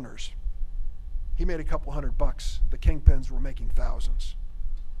 those runners. He made a couple $100. The kingpins were making thousands.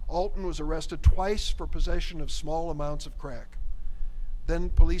 Alton was arrested twice for possession of small amounts of crack. Then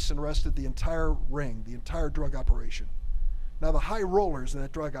police arrested the entire ring, the entire drug operation. Now the high rollers in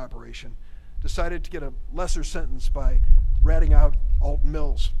that drug operation decided to get a lesser sentence by ratting out Alton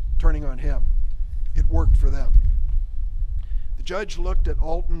Mills, turning on him. It worked for them. The judge looked at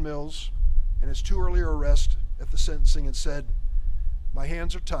Alton Mills and his 2 earlier arrests at the sentencing and said, "My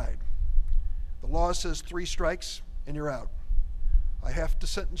hands are tied. The law says 3 strikes and you're out. I have to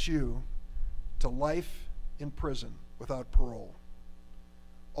sentence you to life in prison without parole."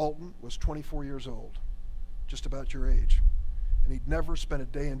 Alton was 24 years old, just about your age, and he'd never spent a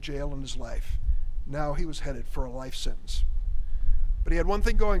day in jail in his life. Now he was headed for a life sentence. But he had one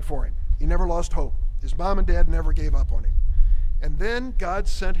thing going for him. He never lost hope. His mom and dad never gave up on him. And then God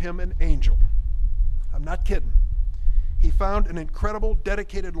sent him an angel. I'm not kidding. He found an incredible,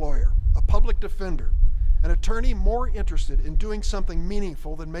 dedicated lawyer, a public defender, an attorney more interested in doing something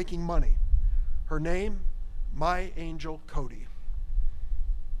meaningful than making money. Her name, My Angel Cody.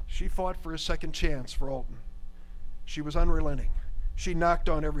 She fought for a second chance for Alton. She was unrelenting. She knocked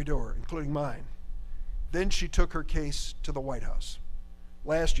on every door, including mine. Then she took her case to the White House.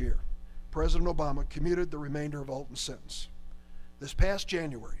 Last year, President Obama commuted the remainder of Alton's sentence. This past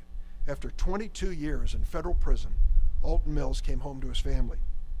January, after 22 years in federal prison, Alton Mills came home to his family.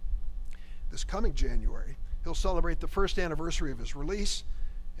 This coming January, he'll celebrate the first anniversary of his release,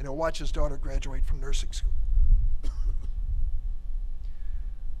 and he'll watch his daughter graduate from nursing school.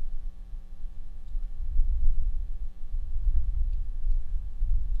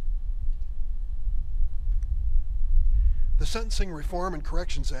 The Sentencing Reform and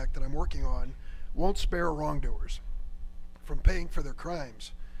Corrections Act that I'm working on won't spare wrongdoers from paying for their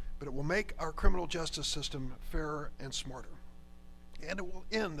crimes, but it will make our criminal justice system fairer and smarter. And it will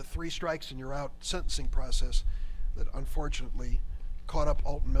end the 3 strikes and you're out sentencing process that unfortunately caught up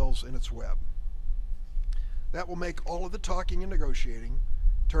Alton Mills in its web. That will make all of the talking and negotiating,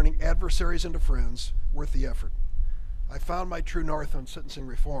 turning adversaries into friends, worth the effort. I found my true north on sentencing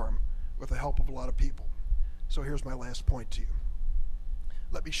reform with the help of a lot of people. So here's my last point to you.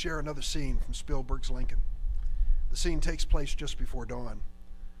 Let me share another scene from Spielberg's Lincoln. The scene takes place just before dawn.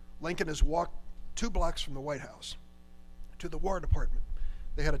 Lincoln has walked 2 blocks from the White House to the War Department.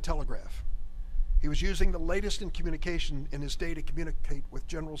 They had a telegraph. He was using the latest in communication in his day to communicate with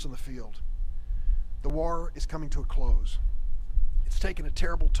generals in the field. The war is coming to a close. It's taken a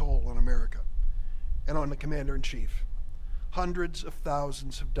terrible toll on America and on the commander-in-chief. Hundreds of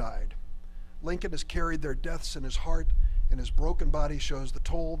thousands have died. Lincoln has carried their deaths in his heart, and his broken body shows the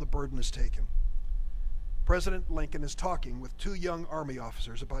toll the burden has taken. President Lincoln is talking with 2 young Army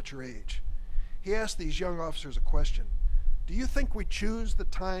officers about your age. He asked these young officers a question. Do you think we choose the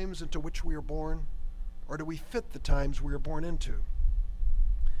times into which we are born, or do we fit the times we are born into?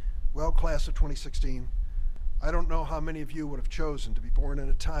 Well, class of 2016, I don't know how many of you would have chosen to be born in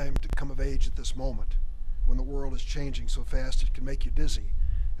a time to come of age at this moment, when the world is changing so fast it can make you dizzy,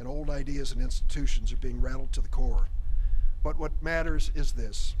 and old ideas and institutions are being rattled to the core. But what matters is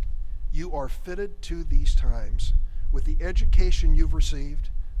this. You are fitted to these times with the education you've received,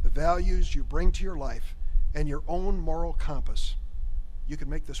 the values you bring to your life, and your own moral compass. You can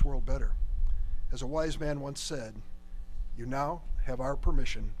make this world better. As a wise man once said, you now have our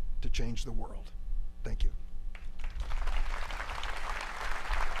permission to change the world. Thank you.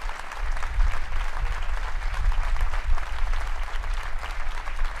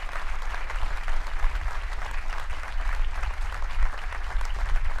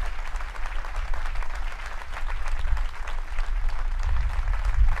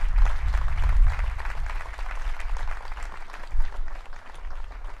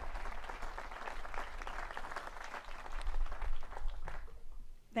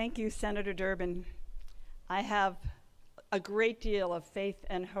 Thank you, Senator Durbin. I have a great deal of faith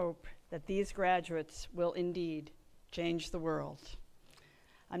and hope that these graduates will indeed change the world.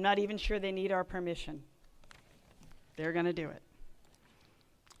 I'm not even sure they need our permission. They're going to do it.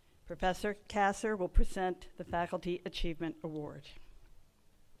 Professor Kasser will present the Faculty Achievement Award.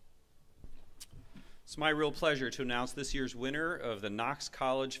 It's my real pleasure to announce this year's winner of the Knox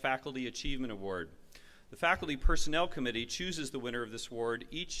College Faculty Achievement Award. The Faculty Personnel Committee chooses the winner of this award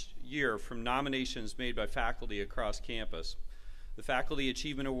each year from nominations made by faculty across campus. The Faculty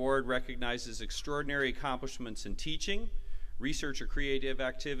Achievement Award recognizes extraordinary accomplishments in teaching, research or creative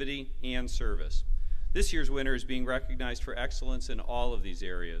activity, and service. This year's winner is being recognized for excellence in all of these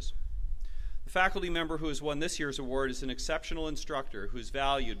areas. The faculty member who has won this year's award is an exceptional instructor who is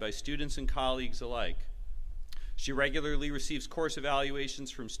valued by students and colleagues alike. She regularly receives course evaluations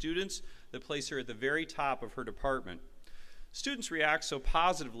from students that place her at the very top of her department. Students react so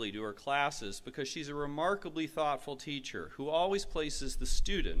positively to her classes because she's a remarkably thoughtful teacher who always places the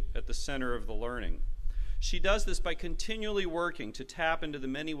student at the center of the learning. She does this by continually working to tap into the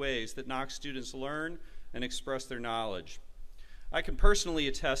many ways that Knox students learn and express their knowledge. I can personally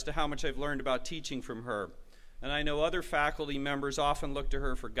attest to how much I've learned about teaching from her, and I know other faculty members often look to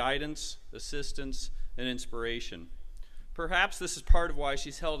her for guidance, assistance, and inspiration. Perhaps this is part of why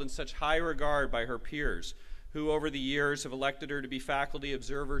she's held in such high regard by her peers, who over the years have elected her to be faculty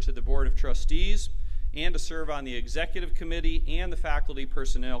observer to the Board of Trustees and to serve on the Executive Committee and the Faculty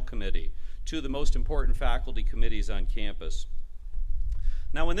Personnel Committee, two of the most important faculty committees on campus.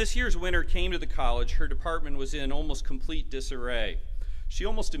 Now, when this year's winner came to the college, her department was in almost complete disarray. She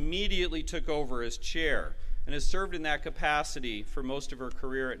almost immediately took over as chair and has served in that capacity for most of her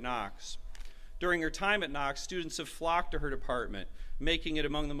career at Knox. During her time at Knox, students have flocked to her department, making it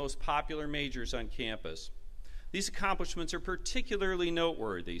among the most popular majors on campus. These accomplishments are particularly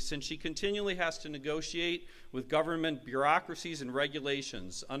noteworthy since she continually has to negotiate with government bureaucracies and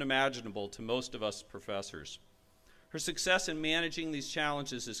regulations unimaginable to most of us professors. Her success in managing these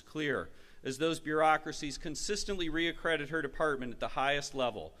challenges is clear, as those bureaucracies consistently reaccredit her department at the highest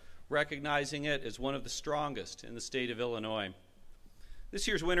level, recognizing it as one of the strongest in the state of Illinois. This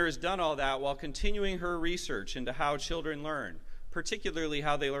year's winner has done all that while continuing her research into how children learn, particularly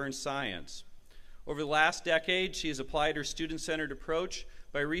how they learn science. Over the last decade, she has applied her student-centered approach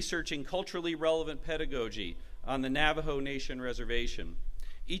by researching culturally relevant pedagogy on the Navajo Nation reservation.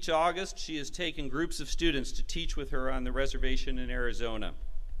 Each August, she has taken groups of students to teach with her on the reservation in Arizona.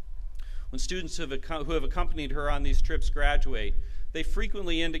 When students who have accompanied her on these trips graduate, they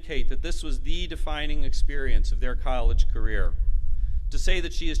frequently indicate that this was the defining experience of their college career. To say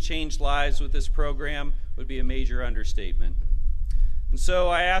that she has changed lives with this program would be a major understatement. And so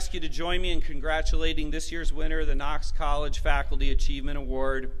I ask you to join me in congratulating this year's winner of the Knox College Faculty Achievement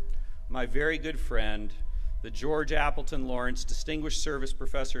Award, my very good friend, the George Appleton Lawrence Distinguished Service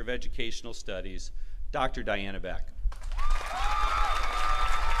Professor of Educational Studies, Dr. Diana Beck.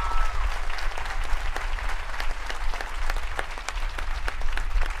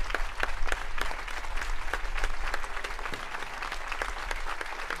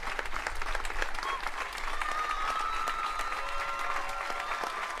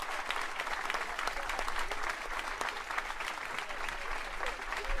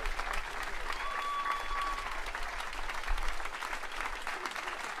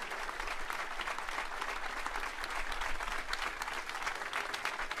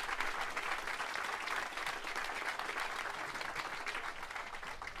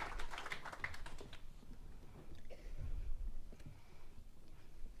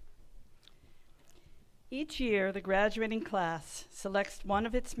 Each year, the graduating class selects one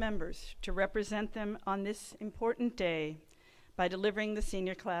of its members to represent them on this important day by delivering the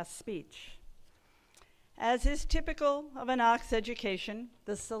senior class speech. As is typical of a Knox education,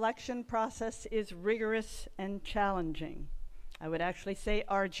 the selection process is rigorous and challenging. I would actually say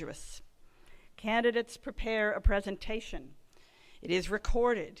arduous. Candidates prepare a presentation. It is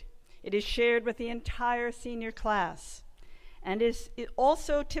recorded. It is shared with the entire senior class, and is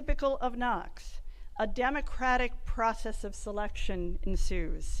also typical of Knox. A democratic process of selection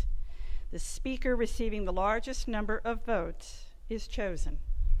ensues. The speaker receiving the largest number of votes is chosen.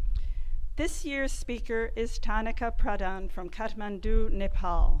 This year's speaker is Tanika Pradhan from Kathmandu,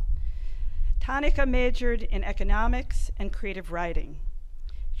 Nepal. Tanika majored in economics and creative writing.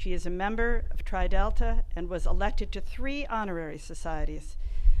 She is a member of Tri Delta and was elected to 3 honorary societies: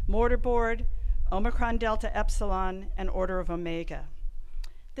 Mortarboard, Omicron Delta Epsilon, and Order of Omega.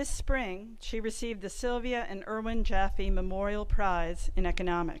 This spring, she received the Sylvia and Irwin Jaffe Memorial Prize in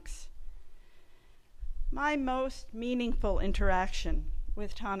Economics. My most meaningful interaction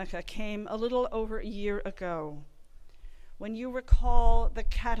with Tanika came a little over a year ago, when you recall the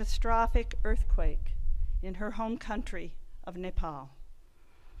catastrophic earthquake in her home country of Nepal.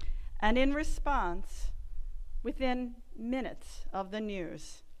 And in response, within minutes of the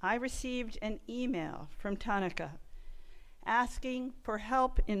news, I received an email from Tanika asking for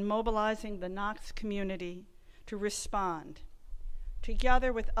help in mobilizing the Knox community to respond,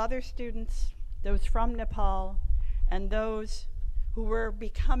 together with other students, those from Nepal, and those who were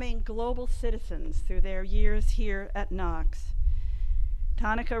becoming global citizens through their years here at Knox.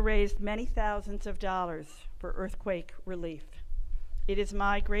 Tanika raised many thousands of dollars for earthquake relief. It is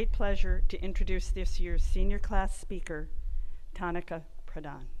my great pleasure to introduce this year's senior class speaker, Tanika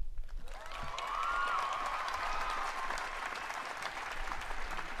Pradhan.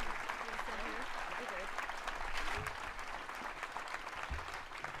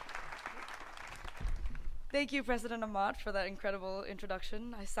 Thank you, President Ahmad, for that incredible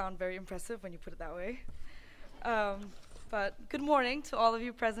introduction. I sound very impressive when you put it that way. But good morning to all of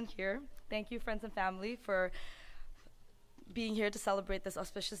you present here. Thank you, friends and family, for being here to celebrate this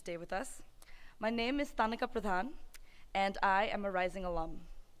auspicious day with us. My name is Tanika Pradhan, and I am a rising alum.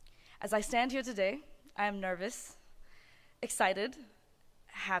 As I stand here today, I am nervous, excited,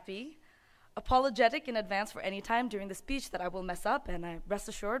 happy, apologetic in advance for any time during the speech that I will mess up, and I rest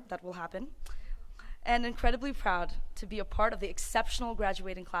assured that will happen, and incredibly proud to be a part of the exceptional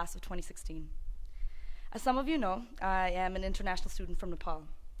graduating class of 2016. As some of you know, I am an international student from Nepal.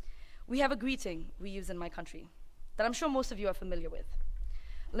 We have a greeting we use in my country that I'm sure most of you are familiar with.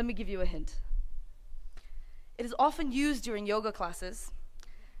 Let me give you a hint. It is often used during yoga classes,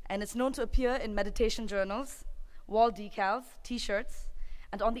 and it's known to appear in meditation journals, wall decals, t-shirts,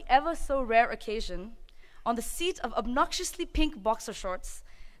 and on the ever so rare occasion, on the seat of obnoxiously pink boxer shorts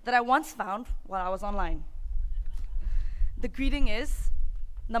that I once found while I was online. The greeting is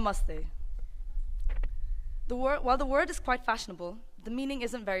Namaste. While the word is quite fashionable, the meaning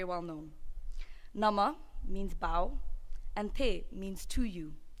isn't very well known. Nama means bow, and te means to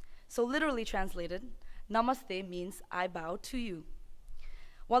you. So literally translated, Namaste means I bow to you.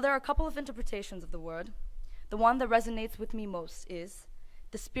 While there are a couple of interpretations of the word, the one that resonates with me most is,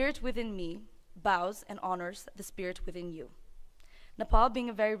 the spirit within me bows and honors the spirit within you. Nepal, being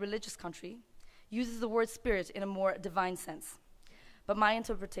a very religious country, uses the word spirit in a more divine sense. But my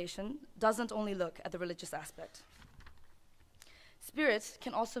interpretation doesn't only look at the religious aspect. Spirit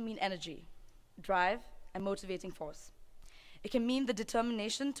can also mean energy, drive, and motivating force. It can mean the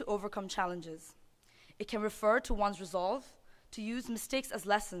determination to overcome challenges. It can refer to one's resolve to use mistakes as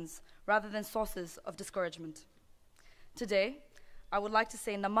lessons rather than sources of discouragement. Today, I would like to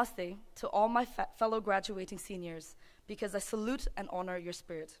say namaste to all my fellow graduating seniors because I salute and honor your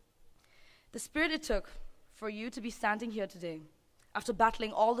spirit. The spirit it took for you to be standing here today after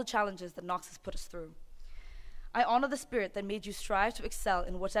battling all the challenges that Knox has put us through. I honor the spirit that made you strive to excel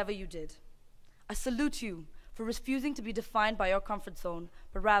in whatever you did. I salute you for refusing to be defined by your comfort zone,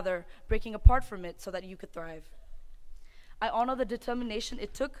 but rather breaking apart from it so that you could thrive. I honor the determination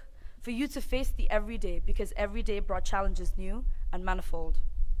it took for you to face the everyday because every day brought challenges new and manifold.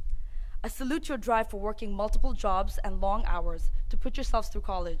 I salute your drive for working multiple jobs and long hours to put yourselves through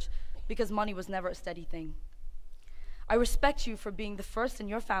college because money was never a steady thing. I respect you for being the first in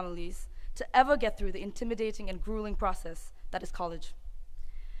your families to ever get through the intimidating and grueling process that is college.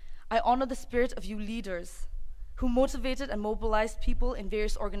 I honor the spirit of you leaders who motivated and mobilized people in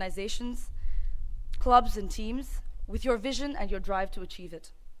various organizations, clubs, and teams with your vision and your drive to achieve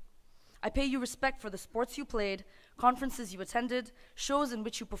it. I pay you respect for the sports you played, conferences you attended, shows in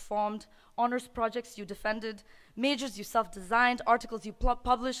which you performed, honors projects you defended, majors you self-designed, articles you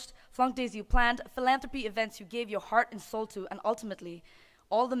published, flunk days you planned, philanthropy events you gave your heart and soul to, and ultimately,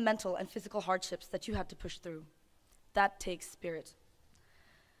 all the mental and physical hardships that you had to push through. That takes spirit.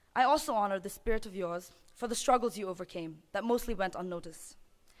 I also honor the spirit of yours for the struggles you overcame that mostly went unnoticed.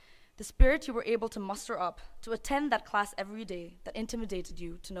 The spirit you were able to muster up to attend that class every day that intimidated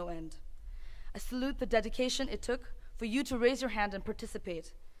you to no end. I salute the dedication it took for you to raise your hand and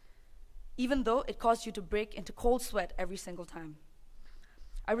participate, even though it caused you to break into cold sweat every single time.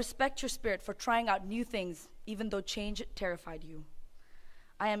 I respect your spirit for trying out new things, even though change terrified you.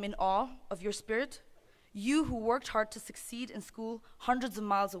 I am in awe of your spirit, you who worked hard to succeed in school hundreds of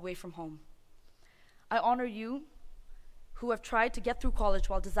miles away from home. I honor you who have tried to get through college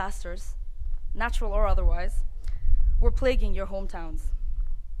while disasters, natural or otherwise, were plaguing your hometowns.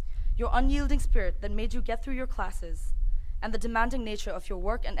 Your unyielding spirit that made you get through your classes and the demanding nature of your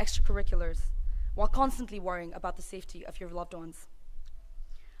work and extracurriculars while constantly worrying about the safety of your loved ones.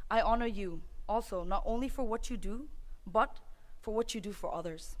 I honor you also not only for what you do, but for what you do for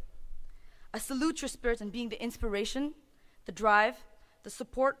others. I salute your spirit in being the inspiration, the drive, the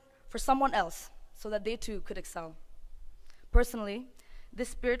support for someone else so that they too could excel. Personally, this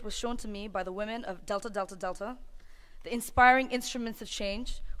spirit was shown to me by the women of Delta Delta Delta, the inspiring instruments of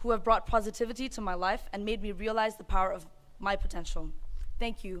change who have brought positivity to my life and made me realize the power of my potential.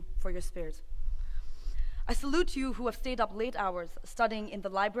 Thank you for your spirit. I salute you who have stayed up late hours studying in the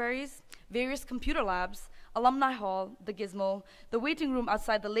libraries, various computer labs, alumni hall, the Gizmo, the waiting room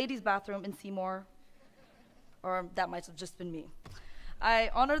outside the ladies' bathroom in Seymour, or that might have just been me. I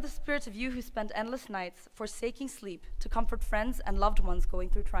honor the spirit of you who spend endless nights forsaking sleep to comfort friends and loved ones going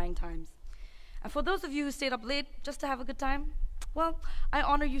through trying times. And for those of you who stayed up late just to have a good time, well, I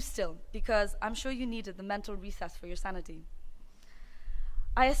honor you still, because I'm sure you needed the mental recess for your sanity.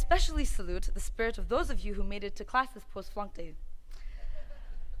 I especially salute the spirit of those of you who made it to classes post-flunk day.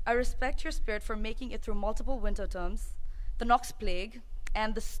 I respect your spirit for making it through multiple winter terms, the Knox plague,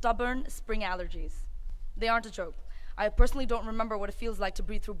 and the stubborn spring allergies. They aren't a joke. I personally don't remember what it feels like to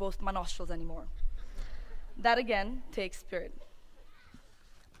breathe through both my nostrils anymore. That again takes spirit.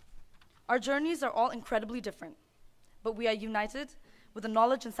 Our journeys are all incredibly different, but we are united with the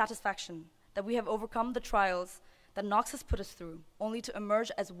knowledge and satisfaction that we have overcome the trials that Knox has put us through, only to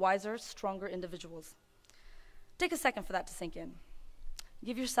emerge as wiser, stronger individuals. Take a second for that to sink in.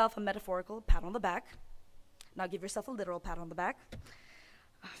 Give yourself a metaphorical pat on the back. Now give yourself a literal pat on the back.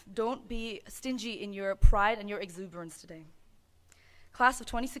 Don't be stingy in your pride and your exuberance today. Class of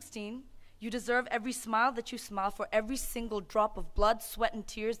 2016, you deserve every smile that you smile for every single drop of blood, sweat, and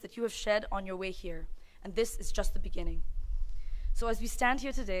tears that you have shed on your way here. And this is just the beginning. So as we stand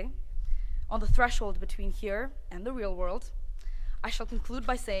here today, on the threshold between here and the real world, I shall conclude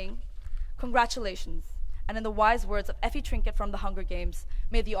by saying, congratulations. And in the wise words of Effie Trinket from the Hunger Games,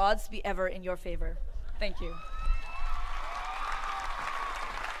 may the odds be ever in your favor. Thank you.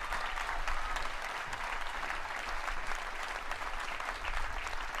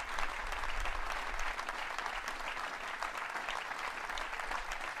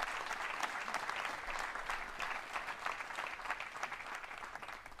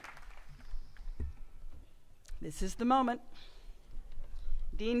 This is the moment.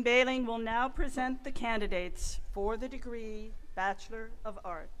 Dean Bailing will now present the candidates for the degree Bachelor of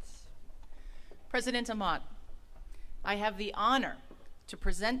Arts. President Amat, I have the honor to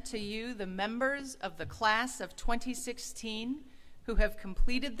present to you the members of the class of 2016 who have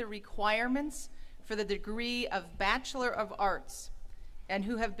completed the requirements for the degree of Bachelor of Arts and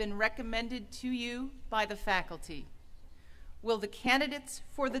who have been recommended to you by the faculty. Will the candidates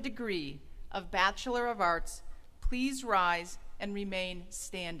for the degree of Bachelor of Arts please rise and remain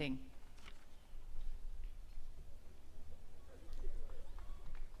standing?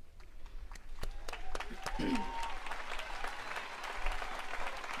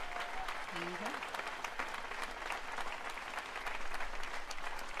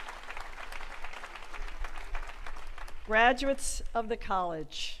 Graduates of the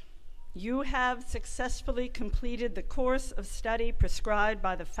college, you have successfully completed the course of study prescribed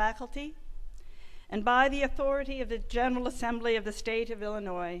by the faculty and by the authority of the General Assembly of the State of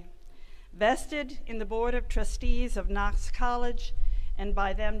Illinois, vested in the Board of Trustees of Knox College and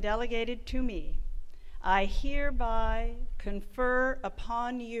by them delegated to me. I hereby confer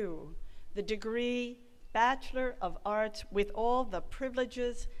upon you the degree Bachelor of Arts with all the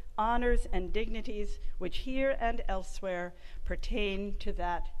privileges, honors, and dignities which here and elsewhere pertain to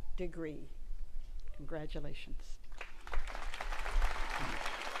that degree. Congratulations.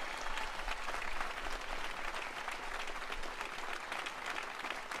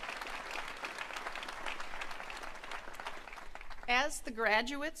 As the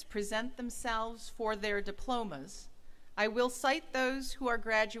graduates present themselves for their diplomas, I will cite those who are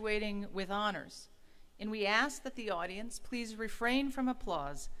graduating with honors, and we ask that the audience please refrain from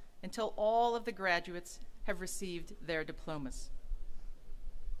applause until all of the graduates have received their diplomas.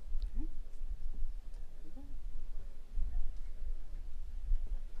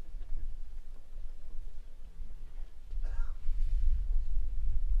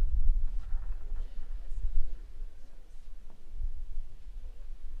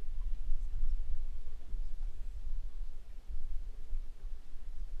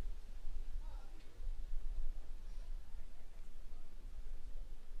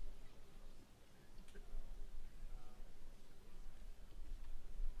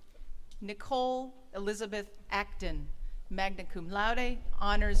 Nicole Elizabeth Acton, magna cum laude,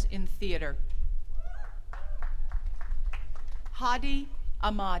 honors in theater. Hadi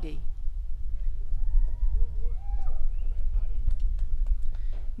Ahmadi.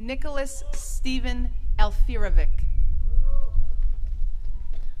 Nicholas Stephen Alfirovic.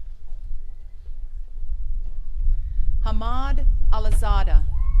 Hamad Alazada.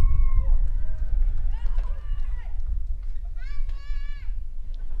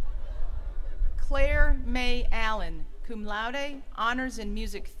 Claire May Allen, cum laude, honors in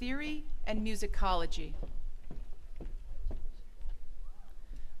music theory and musicology.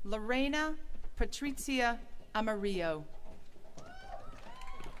 Lorena Patrizia Amarillo.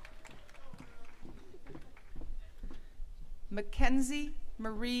 Mackenzie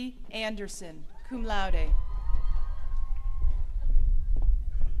Marie Anderson, cum laude.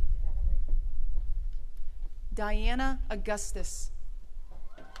 Diana Augustus.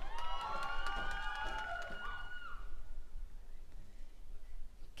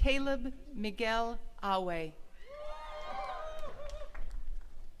 Caleb Miguel Awe.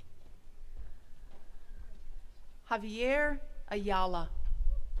 Javier Ayala.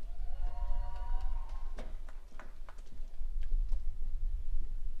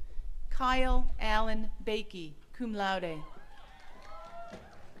 Kyle Allen Bakey, cum laude.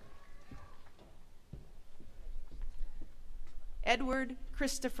 Edward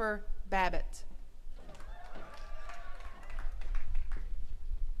Christopher Babbitt.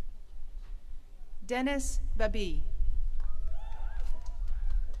 Dennis Babi.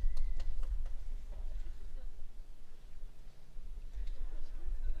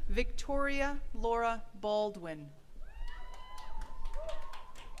 Victoria Laura Baldwin.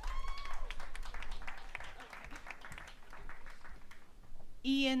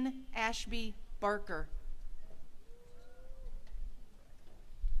 Ian Ashby Barker.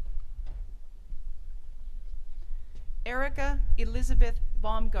 Erica Elizabeth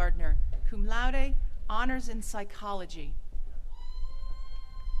Baumgardner, cum laude, honors in psychology.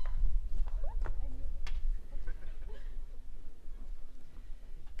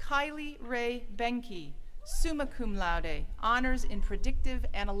 Kylie Ray Benke, summa cum laude, honors in predictive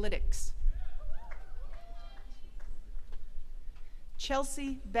analytics.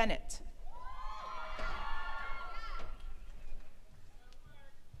 Chelsea Bennett.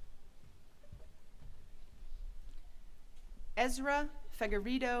 Ezra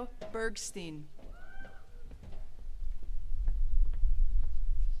Figueredo Bergstein.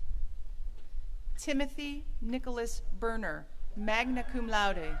 Timothy Nicholas Berner, magna cum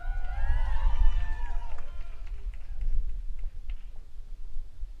laude.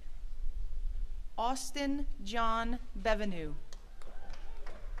 Austin John Bevenu.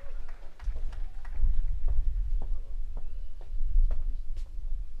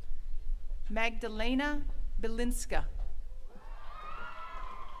 Magdalena Belinska.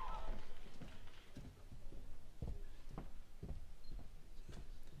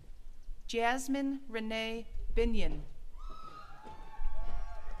 Jasmine Renee Binion.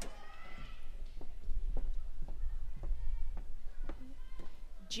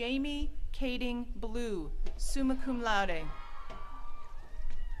 Jamie Kading Blue, summa cum laude.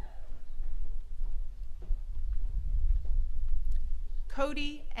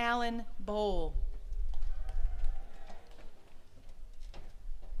 Cody Allen Bowl.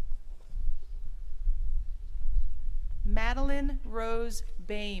 Madeline Rose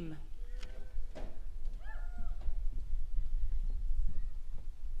Bame.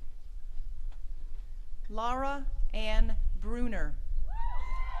 Laura Ann Bruner.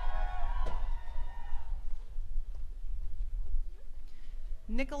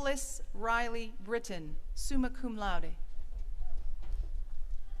 Nicholas Riley Britton, summa cum laude.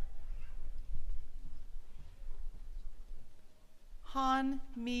 Han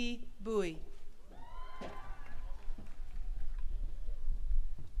Mi Bui.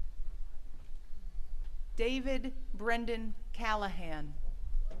 David Brendan Callahan.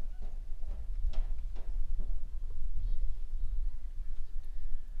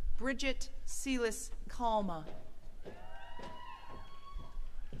 Bridget Celis Kalma.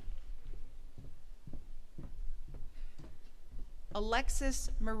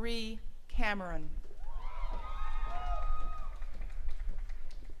 Alexis Marie Cameron.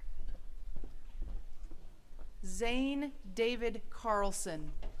 Zane David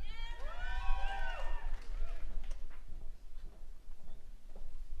Carlson.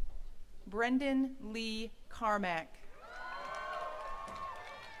 Brendan Lee Carmack.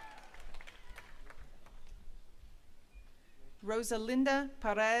 Rosalinda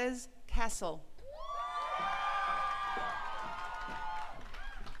Perez Castle.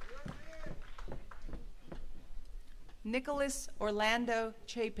 Nicholas Orlando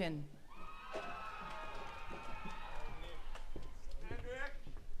Chapin.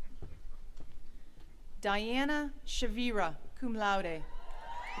 Diana Shavira, cum laude.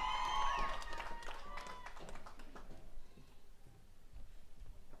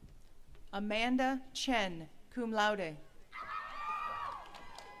 Amanda Chen, cum laude.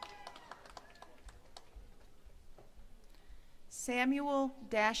 Samuel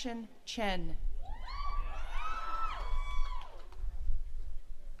Dashan Chen.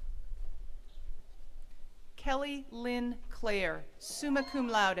 Kelly Lynn Clare, summa cum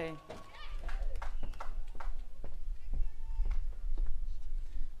laude.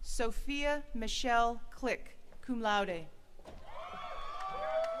 Sophia Michelle Click, cum laude.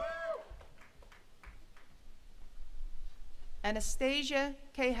 Anastasia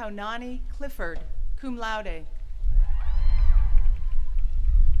Kehaunani Clifford, cum laude.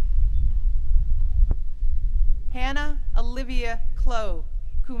 Hannah Olivia Clow,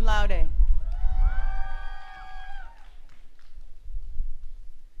 cum laude.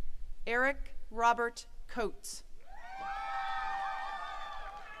 Eric Robert Coates.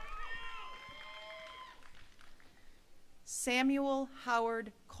 Samuel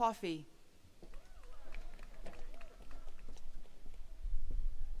Howard Coffey,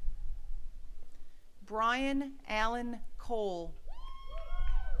 Brian Allen Cole.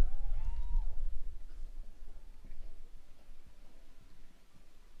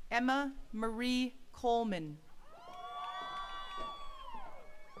 Emma Marie Coleman.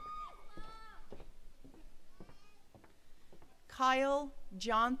 Kyle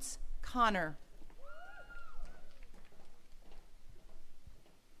Johns Connor.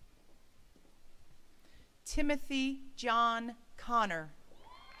 Timothy John Connor.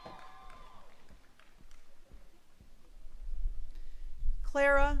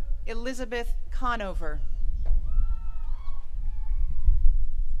 Clara Elizabeth Conover.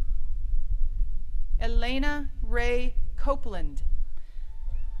 Elena Ray Copeland.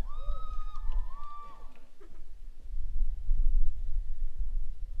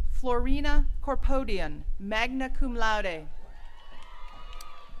 Florina Corpodian, magna cum laude.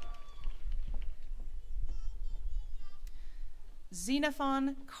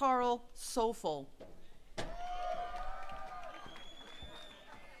 Xenophon Carl Sofel.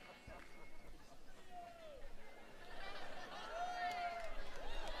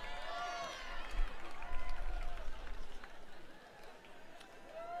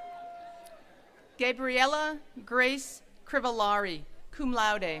 Gabriella Grace Crivellari, cum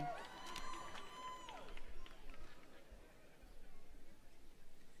laude.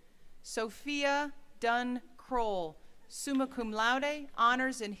 Sophia Dunn Kroll, summa cum laude,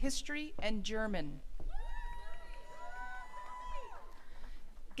 honors in history and German.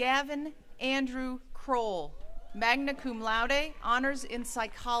 Gavin Andrew Kroll, magna cum laude, honors in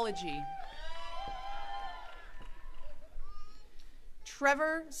psychology.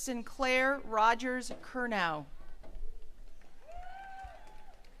 Trevor Sinclair Rogers Kernow.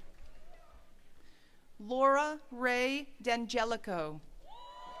 Laura Ray D'Angelico.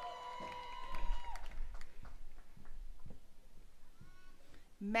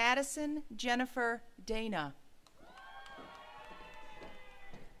 Madison Jennifer Dana.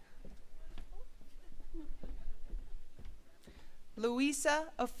 Louisa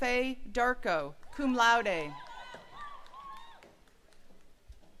Ofe Darko, cum laude.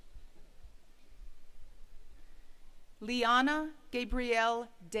 Liana Gabrielle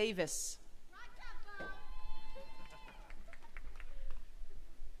Davis.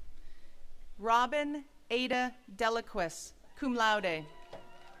 Robin Ada Delaquis, cum laude.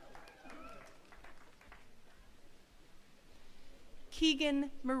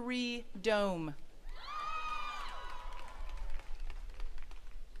 Keegan Marie Dome.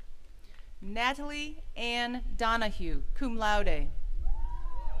 Natalie Ann Donahue, cum laude.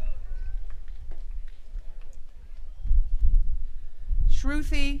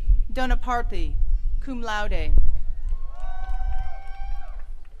 Shruti Donaparthi, cum laude.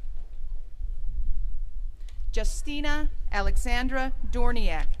 Justina Alexandra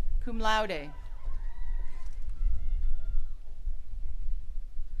Dorniak, cum laude.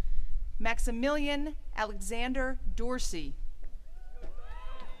 Maximilian Alexander Dorsey.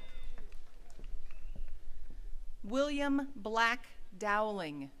 William Black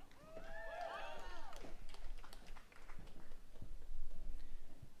Dowling.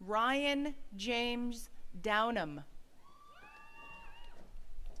 Ryan James Downham.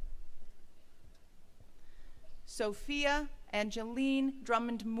 Sophia Angeline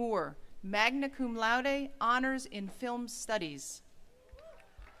Drummond Moore, magna cum laude, honors in film studies.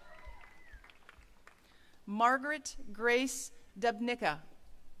 Margaret Grace Dubnicka.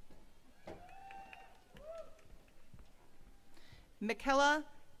 Michaela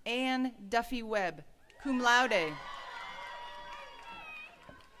Ann Duffy Webb, cum laude.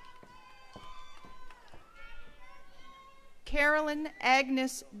 Carolyn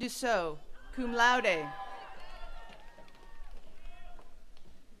Agnes Dussault, cum laude.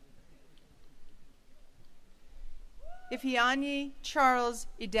 Ifeanyi Charles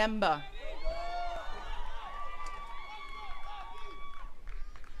Idemba.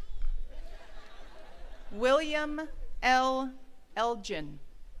 William L. Elgin.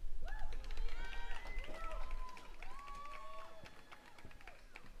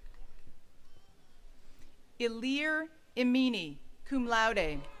 Ilir Imini, cum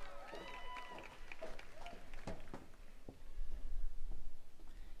laude.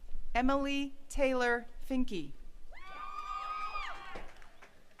 Emily Taylor Finke.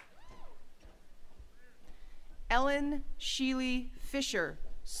 Ellen Sheely Fisher,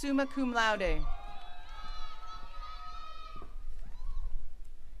 summa cum laude.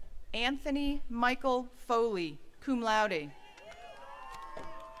 Anthony Michael Foley, cum laude.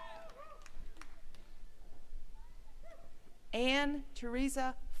 Anne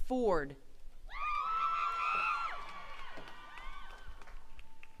Teresa Ford.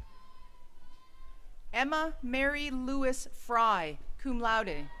 Emma Mary Lewis Fry, cum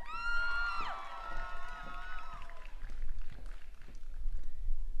laude.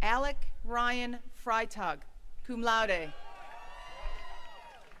 Alec Ryan Freitag, cum laude.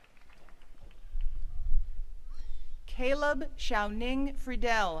 Caleb Xiaoning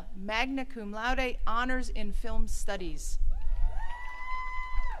Friedel, magna cum laude, honors in film studies.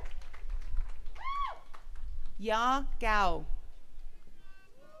 Ya Gao.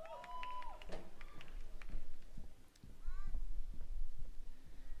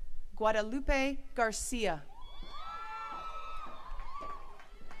 Guadalupe Garcia.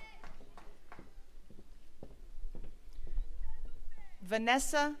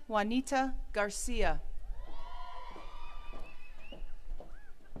 Vanessa Juanita Garcia.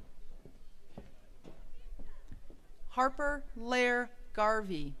 Harper Lair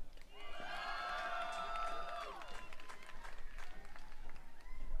Garvey.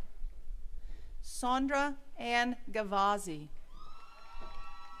 Sandra Ann Gavazzi.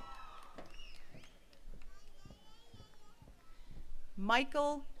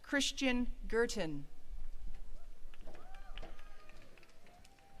 Michael Christian Gerton.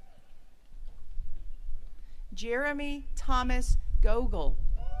 Jeremy Thomas Gogol.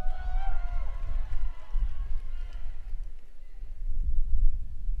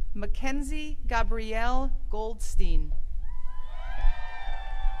 Mackenzie Gabrielle Goldstein.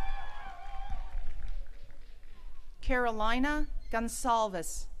 Carolina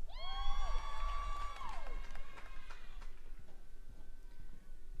Gonsalves.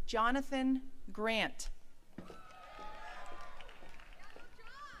 Jonathan Grant.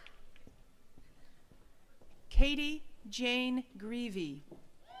 Katie Jane Greavy.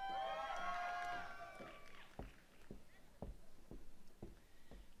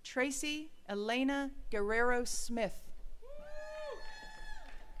 Tracy Elena Guerrero Smith.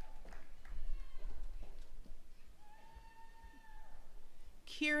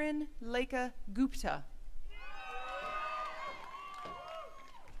 Kiran Lekha Gupta.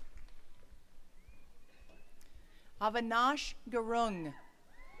 Avinash Garung.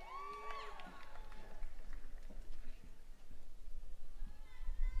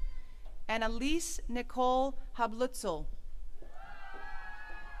 Annalise Nicole Hablutzel.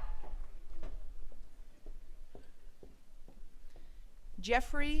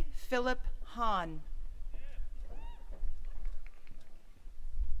 Jeffrey Philip Hahn.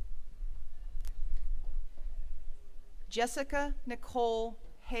 Jessica Nicole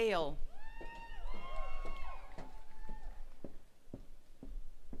Hale.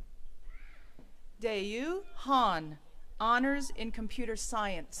 Dayu Han, honors in computer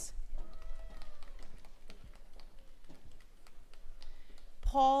science.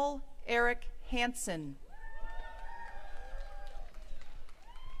 Paul Eric Hansen.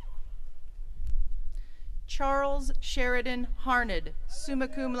 Charles Sheridan Harned, summa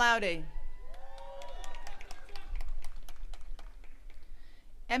cum laude.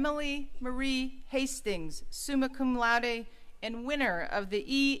 Emily Marie Hastings, summa cum laude, and winner of the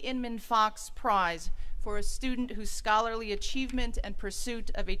E. Inman Fox Prize for a student whose scholarly achievement and pursuit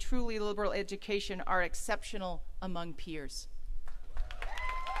of a truly liberal education are exceptional among peers.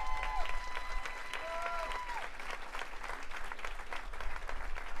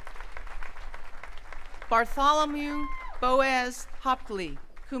 Bartholomew Boaz Hopley,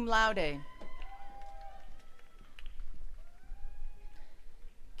 cum laude.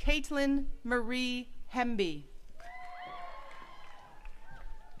 Caitlin Marie Hemby.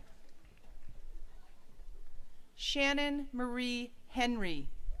 Shannon Marie Henry,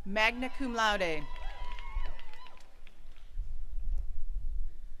 magna cum laude.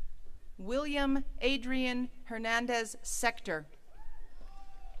 William Adrian Hernandez Sector.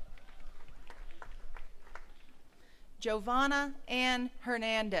 Giovanna Ann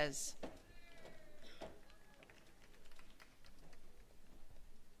Hernandez.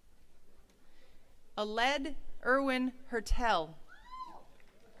 Aled Irwin Hertel.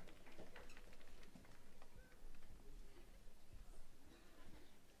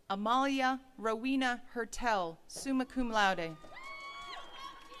 Amalia Rowena Hertel, summa cum laude.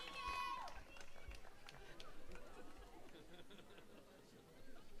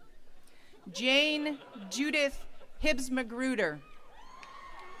 Jane Judith Hibbs Magruder.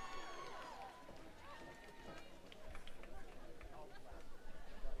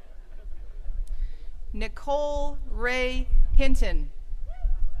 Nicole Ray Hinton.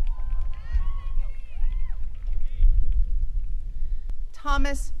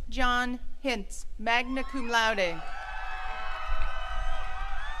 Thomas John Hintz, magna cum laude.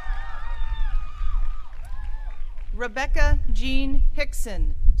 Rebecca Jean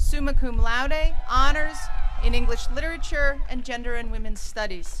Hickson, summa cum laude, honors in English Literature and Gender and Women's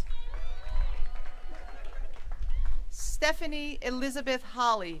Studies. Stephanie Elizabeth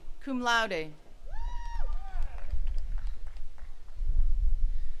Holly, cum laude.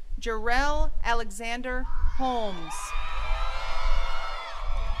 Jarrell Alexander Holmes.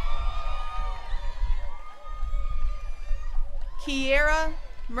 Kiera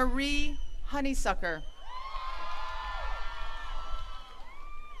Marie Honeysucker.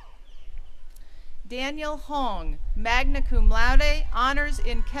 Daniel Hong, magna cum laude, honors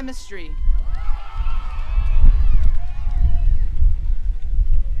in chemistry.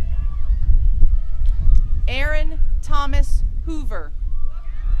 Aaron Thomas Hoover.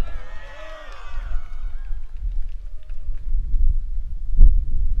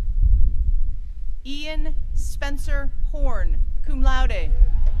 Ian Spencer Horn, cum laude.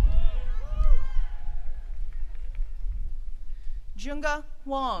 Junga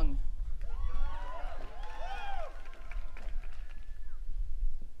Wong.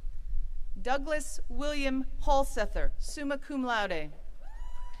 Douglas William Halsether, summa cum laude.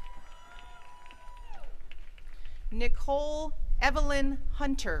 Nicole Evelyn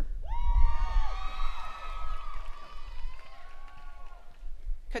Hunter.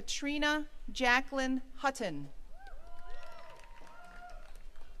 Katrina Jacqueline Hutton.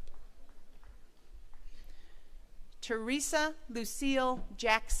 Teresa Lucille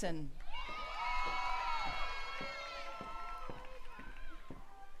Jackson.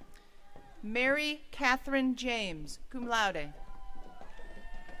 Mary Catherine James, cum laude.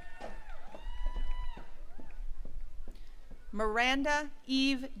 Miranda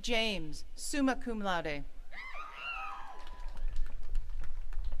Eve James, summa cum laude.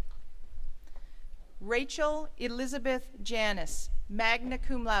 Rachel Elizabeth Janis, magna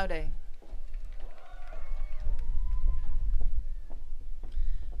cum laude.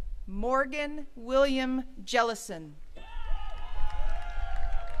 Morgan William Jellison.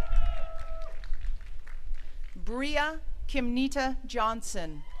 Bria Kimnita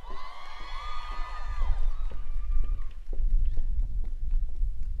Johnson.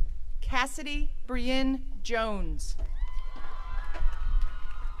 Cassidy Brienne Jones.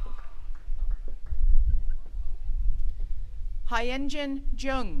 Hyenjin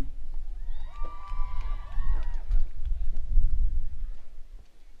Jung.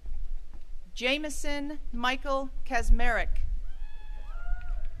 Jameson Michael Kazmarek.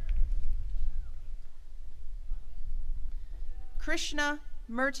 Krishna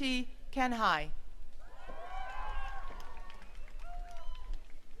Murti Kanhai.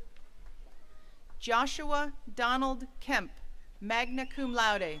 Joshua Donald Kemp, magna cum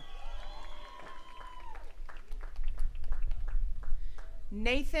laude.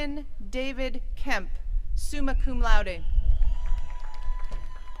 Nathan David Kemp, summa cum laude.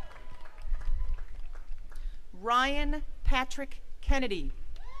 Ryan Patrick Kennedy.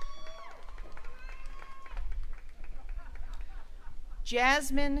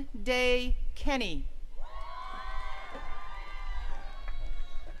 Jasmine Day Kenny.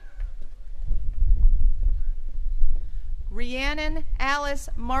 Rhiannon Alice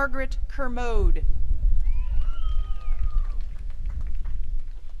Margaret Kermode.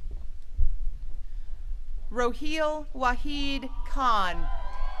 Rohil Wahid Khan.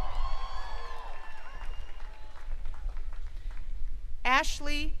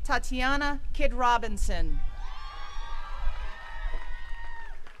 Ashley Tatiana Kidd Robinson.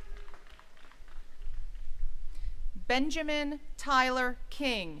 Benjamin Tyler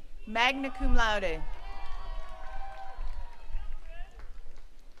King, magna cum laude.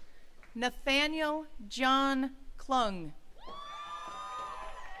 Nathaniel John Klung.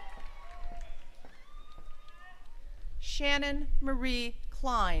 Shannon Marie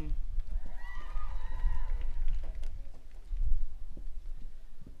Klein.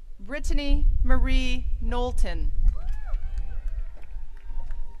 Brittany Marie Knowlton.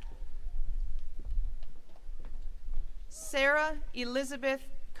 Sarah Elizabeth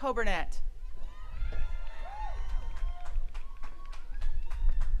Coburnett.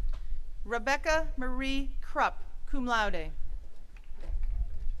 Rebecca Marie Krupp, cum laude.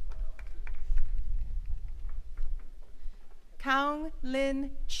 Kaung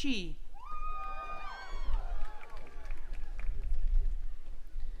Lin Chi.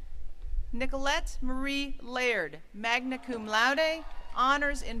 Nicolette Marie Laird, magna cum laude,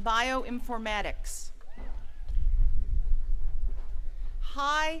 honors in bioinformatics.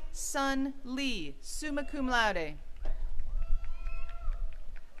 Hai Sun Lee, summa cum laude.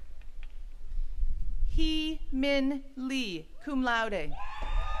 Hee Min Lee, cum laude.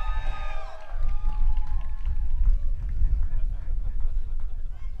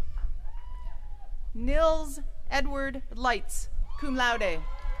 Nils Edward Leitz, cum laude.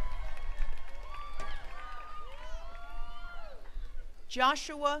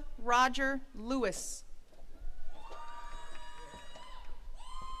 Joshua Roger Lewis.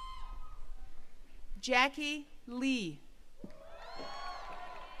 Jackie Lee.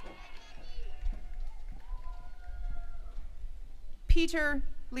 Peter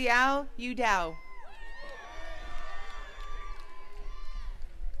Liao Yudao.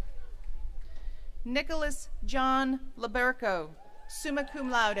 Nicholas John Liberco, summa cum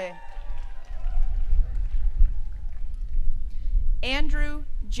laude. Andrew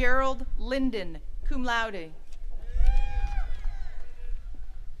Gerald Linden, cum laude.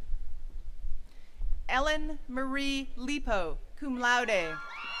 Ellen Marie Lipo, cum laude.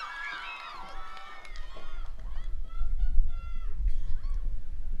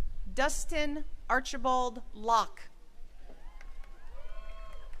 Dustin Archibald Locke.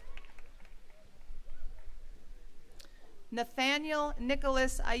 Nathaniel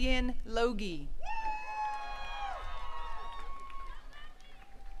Nicholas Ayin Logie.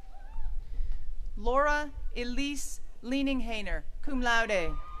 Laura Elise Leaninghainer, cum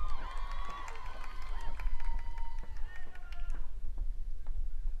laude.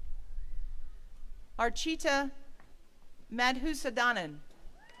 Archita Madhusadanan.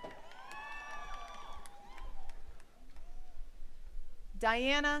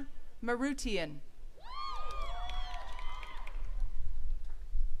 Diana Marutian.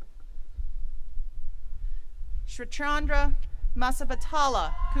 Shrichandra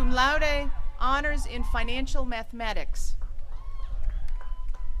Masapatala, cum laude, honors in financial mathematics.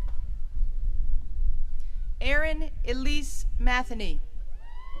 Erin Elise Matheny.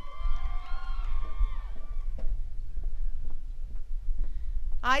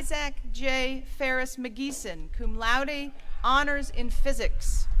 Isaac J. Ferris McGeeson, cum laude, honors in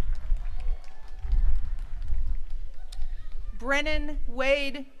physics. Brennan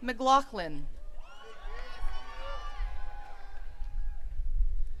Wade McLaughlin.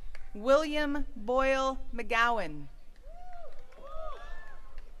 William Boyle McGowan.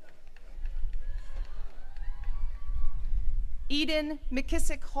 Eden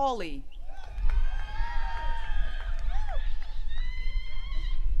McKissick Hawley.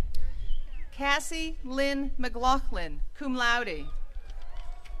 Cassie Lynn McLaughlin, cum laude.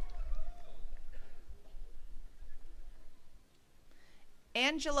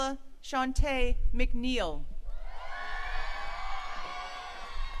 Angela Shantae McNeil.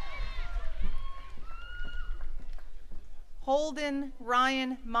 Holden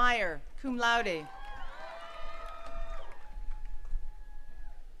Ryan Meyer, cum laude.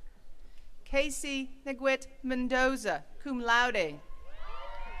 Casey Neguet Mendoza, cum laude.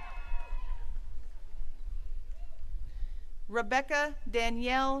 Rebecca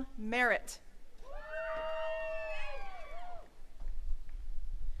Danielle Merritt.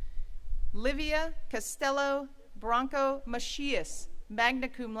 Livia Costello Bronco Machias, magna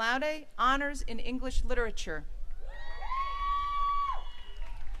cum laude, honors in English literature.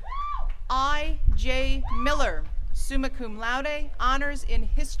 I. J. Miller, summa cum laude, honors in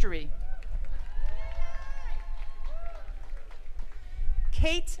history.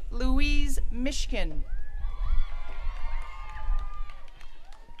 Kate Louise Mishkin.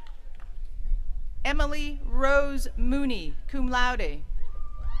 Emily Rose Mooney, cum laude.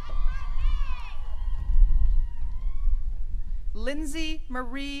 Lindsay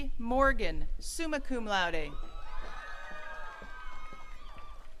Marie Morgan, summa cum laude.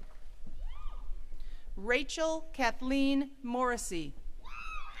 Rachel Kathleen Morrissey.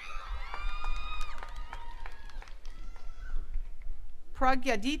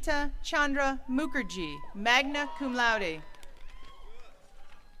 Pragyadita Chandra Mukherjee, magna cum laude.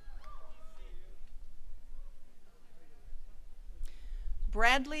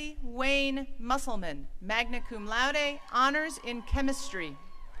 Bradley Wayne Musselman, magna cum laude, honors in chemistry.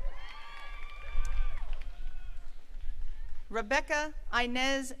 Rebecca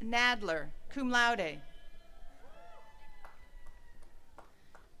Inez Nadler, cum laude.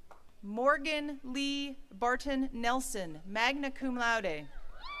 Morgan Lee Barton Nelson, magna cum laude.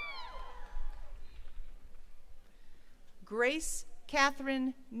 Grace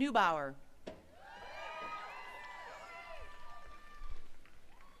Catherine Neubauer.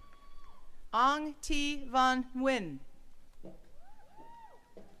 Ong T. Van Nguyen.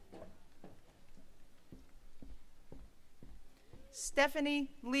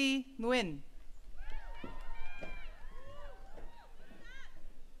 Stephanie Lee Nguyen.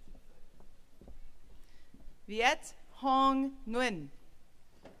 Viet Hong Nguyen.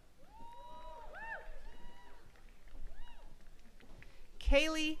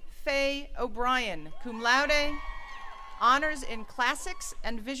 Kaylee Faye O'Brien, cum laude, honors in classics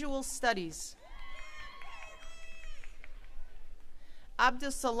and visual studies.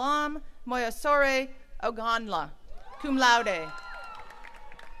 Abdusalam Moyasore Oganla, cum laude.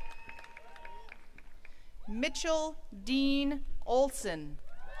 Mitchell Dean Olson.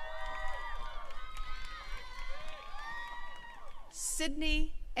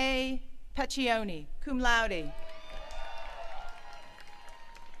 Sydney A. Peccioni, cum laude.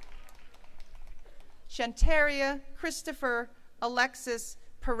 Shantaria Christopher Alexis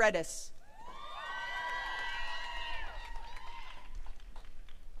Paredes.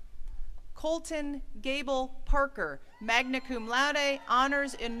 Colton Gable Parker, magna cum laude,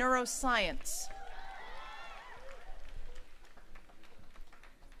 honors in neuroscience.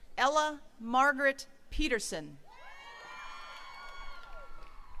 Ella Margaret Peterson.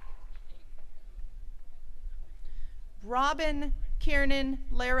 Robin Kiernan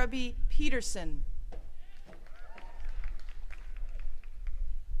Larrabee Peterson.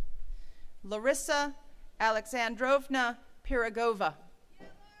 Larissa Alexandrovna Pirogova.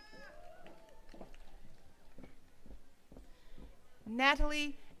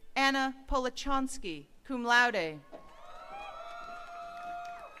 Natalie Anna Polachonsky, cum laude.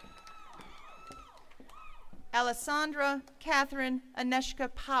 Alessandra Catherine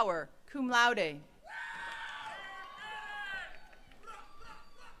Aneshka Power, cum laude.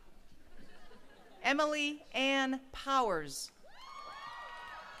 Emily Ann Powers.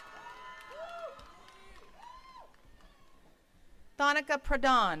 Tanika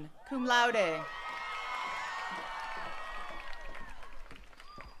Pradhan, cum laude.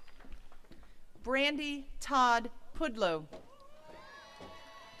 Brandy Todd Pudlow.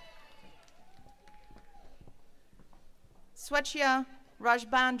 Swechya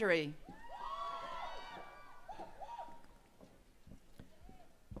Rajbandari.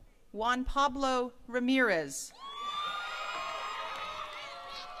 Juan Pablo Ramirez.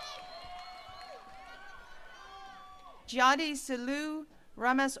 Jadi Selu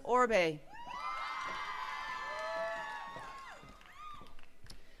Ramas Orbe.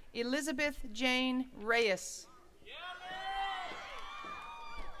 Elizabeth Jane Reyes.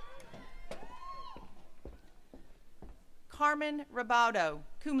 Carmen Rabaudo,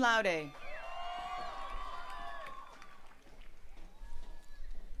 cum laude.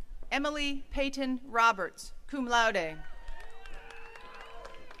 Emily Peyton Roberts, cum laude.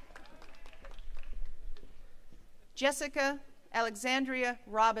 Jessica Alexandria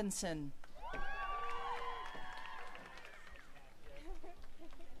Robinson.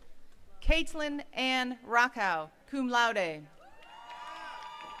 Caitlin Ann Rockow, cum laude.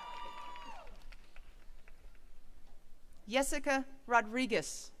 Jessica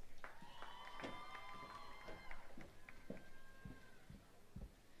Rodriguez.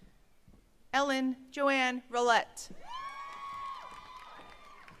 Ellen Joanne Roulette.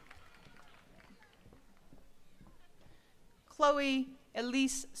 Chloe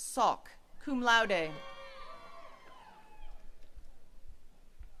Elise Salk, cum laude.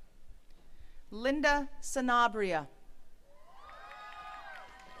 Linda Sanabria.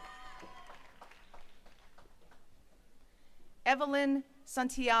 Evelyn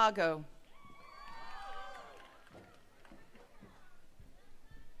Santiago.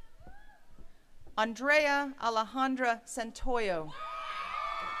 Andrea Alejandra Santoyo.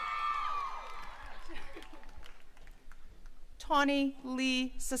 Tawny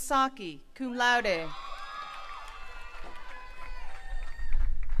Lee Sasaki, cum laude.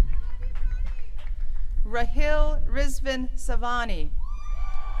 Rahil Rizvan Savani.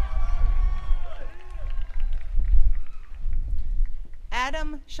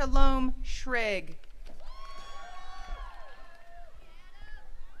 Adam Shalom Shreg.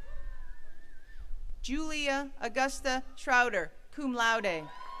 Julia Augusta Schroeder, cum laude.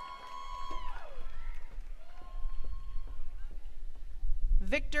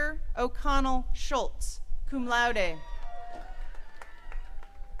 Victor O'Connell Schultz, cum laude.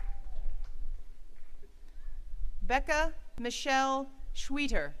 Becca Michelle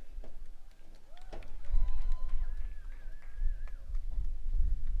Schweeter.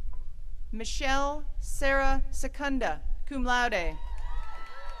 Michelle Sarah Secunda, cum laude.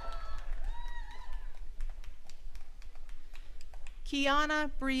 Kiana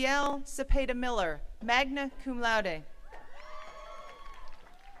Brielle Cepeda Miller, magna cum laude.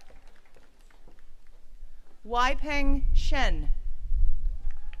 Waipeng Shen.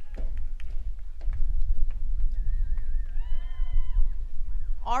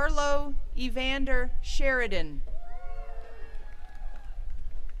 Arlo Evander Sheridan.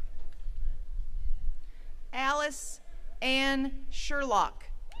 Alice Ann Sherlock.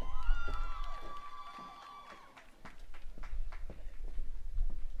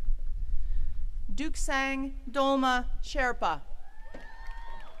 Duksang Dolma Sherpa.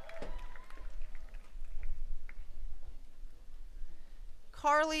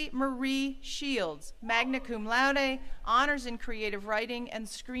 Carly Marie Shields, magna cum laude, honors in creative writing and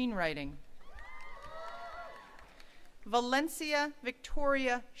screenwriting. Valencia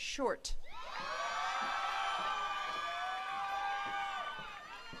Victoria Short.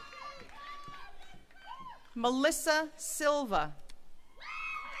 Melissa Silva.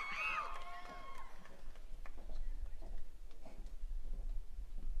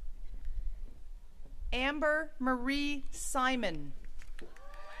 Amber Marie Simon.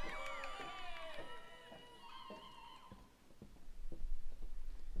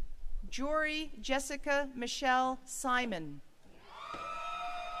 Jory Jessica Michelle Simon.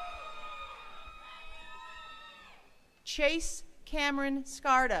 Chase Cameron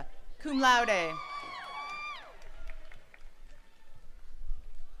Scarda, cum laude.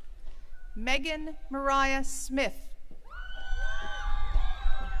 Megan Mariah Smith.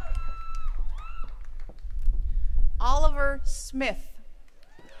 Oliver Smith.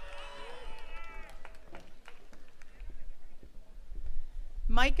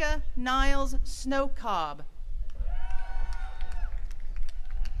 Micah Niles Snowcobb.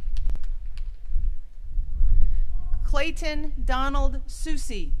 Clayton Donald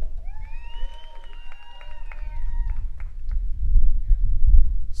Susi.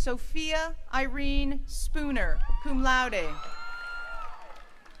 Sophia Irene Spooner, cum laude.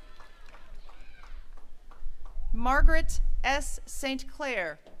 Margaret S. St.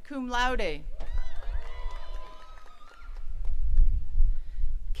 Clair, cum laude.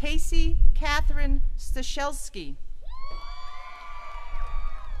 Casey Catherine Stashelski.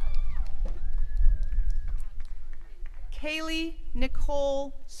 Kaylee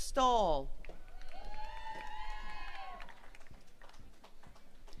Nicole Stahl.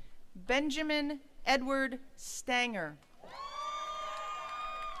 Benjamin Edward Stanger.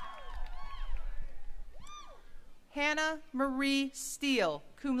 Hannah Marie Steele,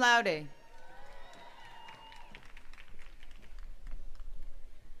 cum laude.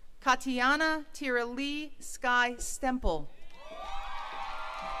 Katiana Tiralee Sky Stemple.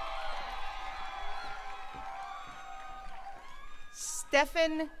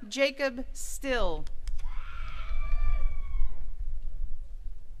 Stephen Jacob Still.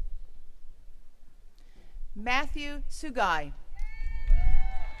 Matthew Sugai.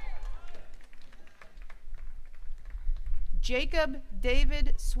 Jacob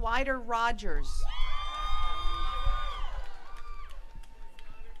David Swider Rogers.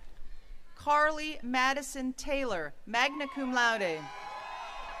 Carly Madison Taylor, magna cum laude.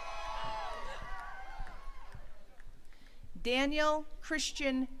 Daniel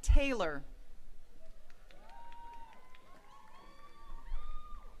Christian Taylor.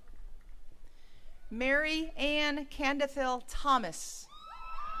 Mary Ann Candathil Thomas.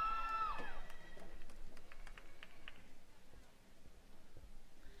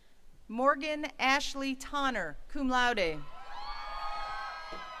 Morgan Ashley Tonner, cum laude.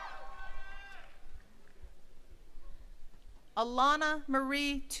 Alana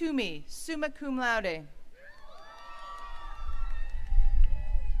Marie Toomey, summa cum laude.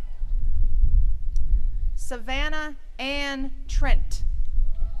 Savannah Ann Trent.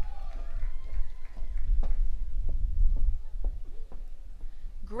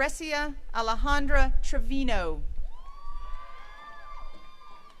 Grecia Alejandra Trevino.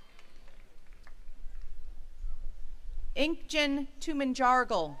 Inkjen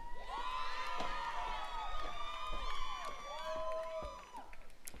Tumanjargal.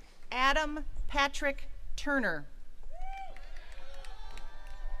 Adam Patrick Turner.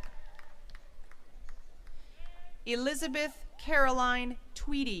 Elizabeth Caroline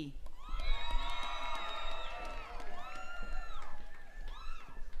Tweedy.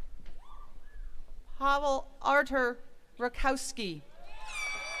 Pavel Artur Rakowski.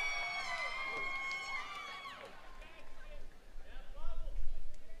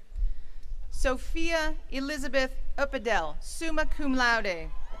 Sophia Elizabeth Uppadell, summa cum laude.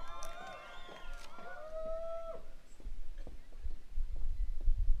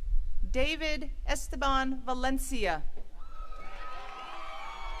 David Esteban Valencia.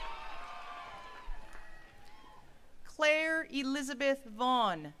 Claire Elizabeth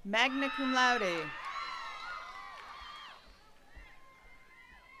Vaughn, magna cum laude.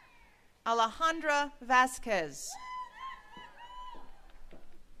 Alejandra Vasquez.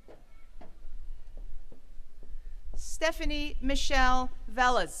 Stephanie Michelle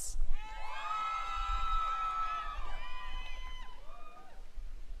Velas.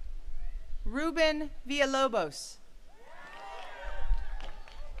 Ruben Villalobos.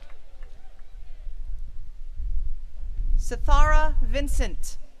 Sithara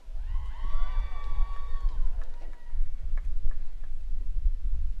Vincent.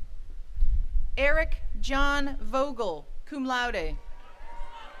 Eric John Vogel, cum laude.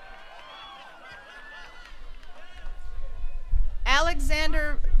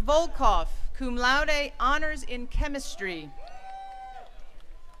 Alexander Volkov, cum laude, honors in chemistry.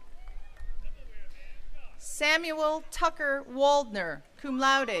 Samuel Tucker Waldner, cum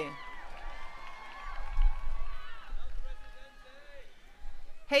laude.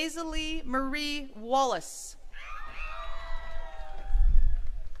 Hazelie Marie Wallace.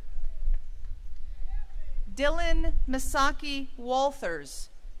 Dylan Misaki Walthers.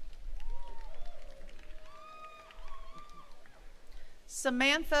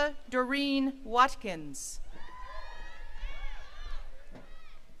 Samantha Doreen Watkins.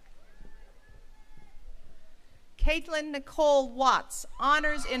 Caitlin Nicole Watts,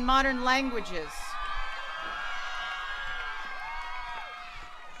 honors in modern languages.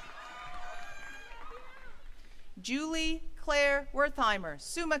 Julie Claire Wertheimer,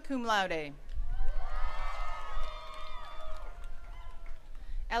 summa cum laude.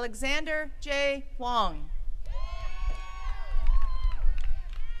 Alexander J. Wong.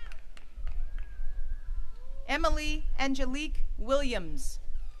 Emily Angelique Williams.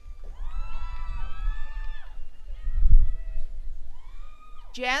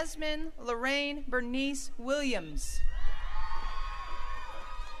 Jasmine Lorraine Bernice Williams.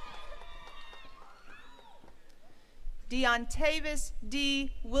 Deontavis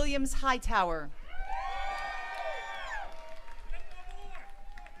D. Williams Hightower.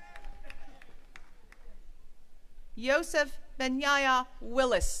 Yosef Benyaya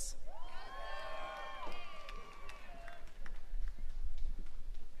Willis.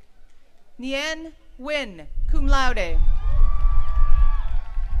 Nien Nguyen, cum laude.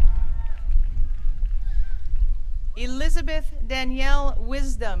 Elizabeth Danielle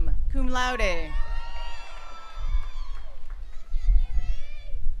Wisdom, cum laude.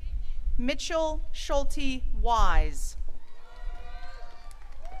 Mitchell Schulte Wise.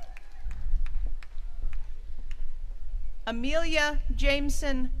 Amelia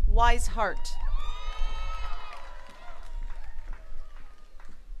Jameson Weishart.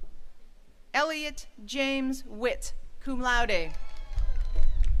 Elliot James Witt, cum laude.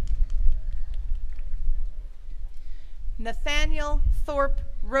 Nathaniel Thorpe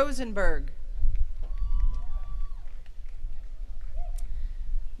Rosenberg.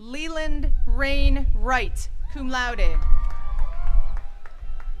 Leland Rain Wright, cum laude.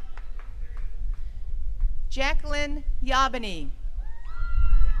 Jacqueline Yabani.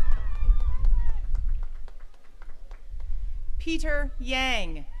 Peter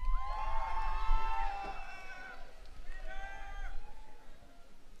Yang.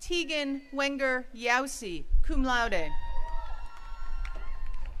 Tegan Wenger Yausi, cum laude.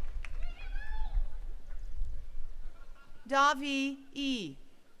 Davi E.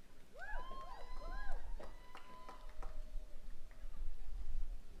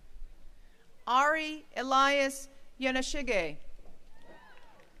 Ari Elias Yanashige.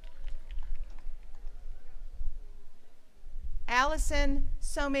 Allison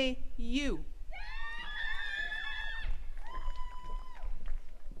Somi Yu.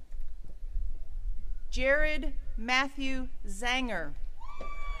 Jared Matthew Zanger.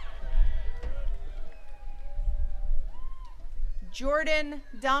 Jordan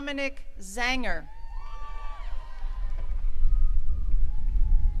Dominic Zanger.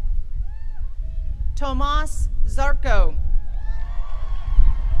 Tomas Zarco.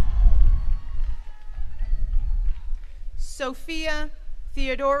 Sophia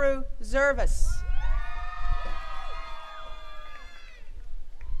Theodoru Zervas.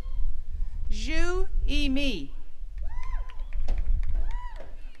 Zhu Yimi.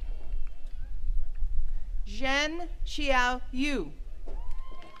 Zhen Xiao Yu.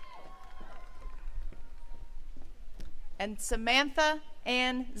 And Samantha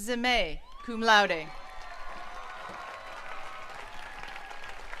Ann Zime, cum laude.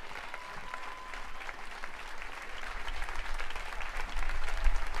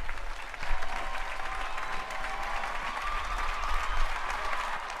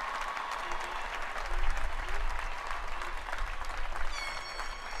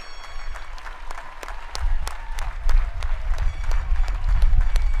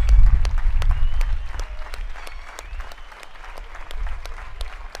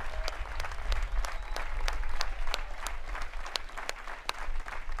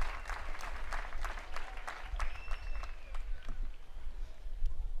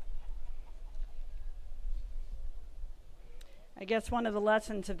 I guess one of the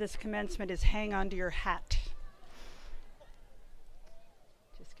lessons of this commencement is hang on to your hat.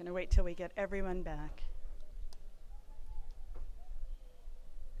 Gonna wait till we get everyone back.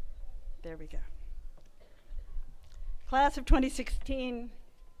 There we go. Class of 2016,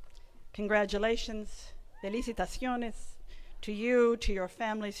 congratulations, felicitaciones to you, to your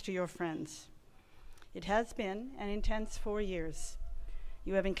families, to your friends. It has been an intense 4 years.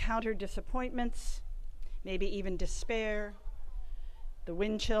 You have encountered disappointments, maybe even despair, the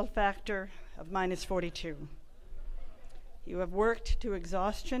wind chill factor of -42. You have worked to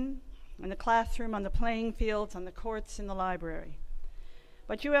exhaustion in the classroom, on the playing fields, on the courts, in the library.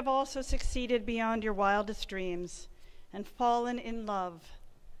 But you have also succeeded beyond your wildest dreams and fallen in love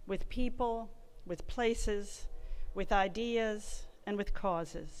with people, with places, with ideas, and with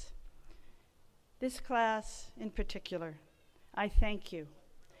causes. This class in particular, I thank you,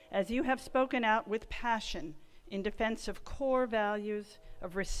 as you have spoken out with passion in defense of core values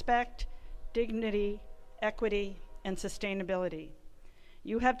of respect, dignity, equity, and sustainability.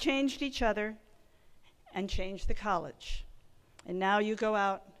 You have changed each other and changed the college, and now you go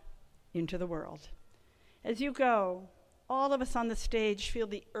out into the world. As you go, all of us on the stage feel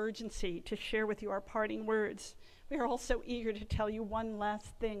the urgency to share with you our parting words. We are all so eager to tell you one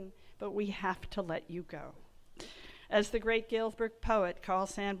last thing, but we have to let you go. As the great Galesburg poet Carl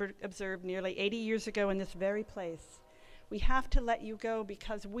Sandburg observed nearly 80 years ago in this very place, we have to let you go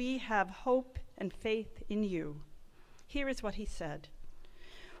because we have hope and faith in you. Here is what he said.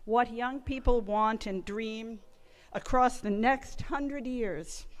 What young people want and dream across the next 100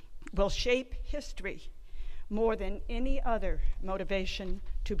 years will shape history more than any other motivation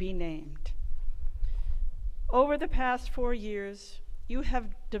to be named. Over the past 4 years, you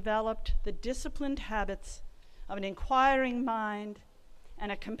have developed the disciplined habits of an inquiring mind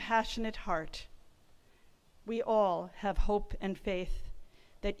and a compassionate heart. We all have hope and faith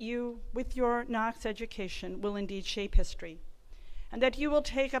that you, with your Knox education, will indeed shape history, and that you will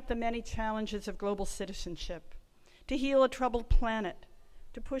take up the many challenges of global citizenship, to heal a troubled planet,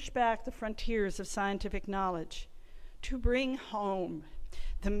 to push back the frontiers of scientific knowledge, to bring home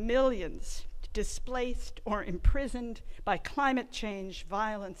the millions displaced or imprisoned by climate change,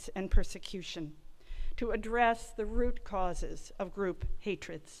 violence, and persecution, to address the root causes of group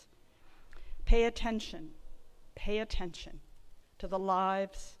hatreds. Pay attention to the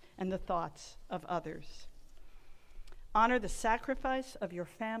lives and the thoughts of others. Honor the sacrifice of your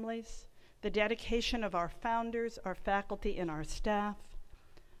families, the dedication of our founders, our faculty, and our staff.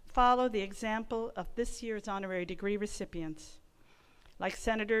 Follow the example of this year's honorary degree recipients. Like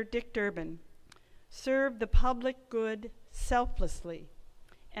Senator Dick Durbin, serve the public good selflessly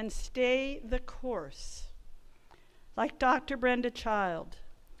and stay the course. Like Dr. Brenda Child,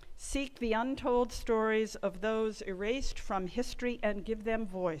 seek the untold stories of those erased from history and give them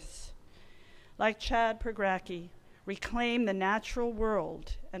voice. Like Chad Pregracke, reclaim the natural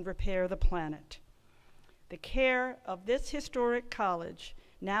world and repair the planet. The care of this historic college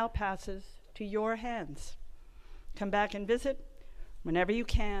now passes to your hands. Come back and visit whenever you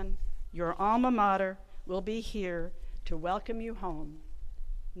can. Your alma mater will be here to welcome you home.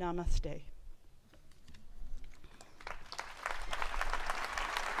 Namaste.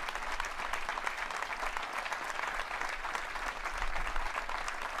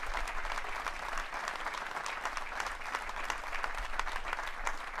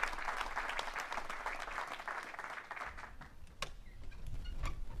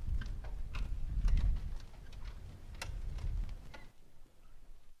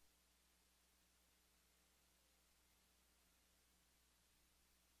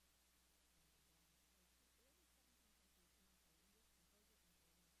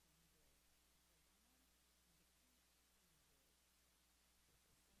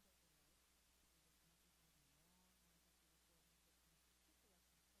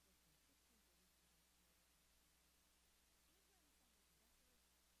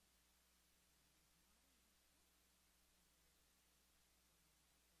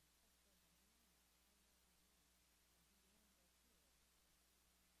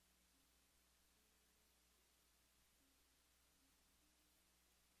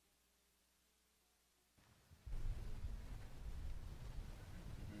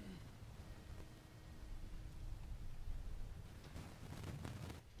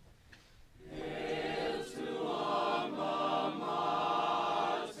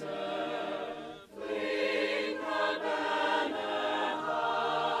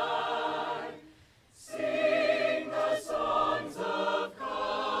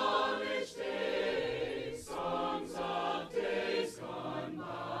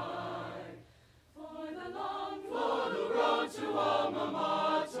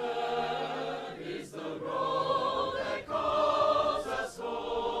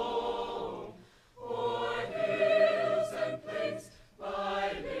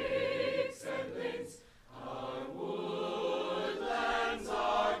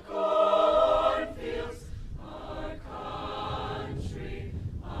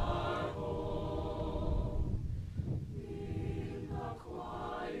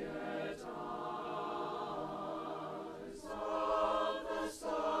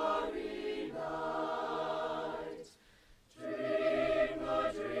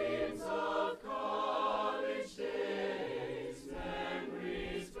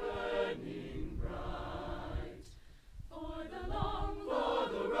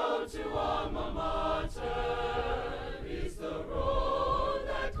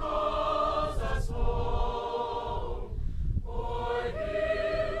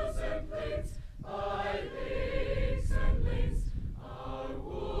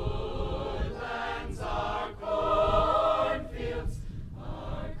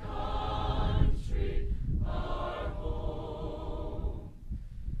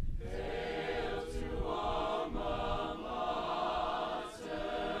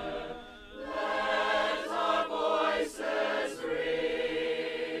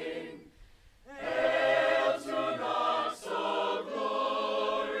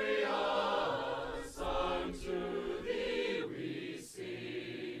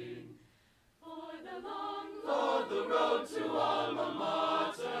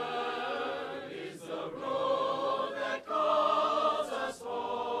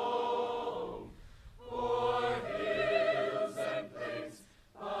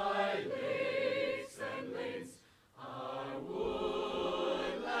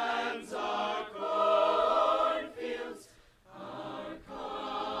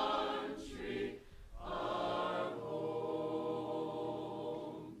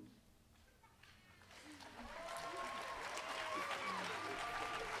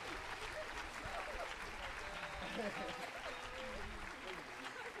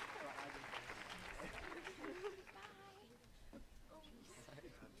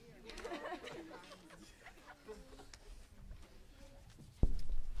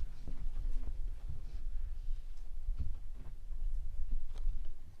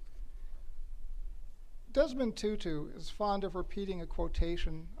 Desmond Tutu is fond of repeating a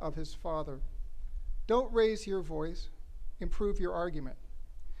quotation of his father. Don't raise your voice, improve your argument.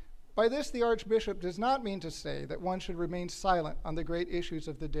 By this, the Archbishop does not mean to say that one should remain silent on the great issues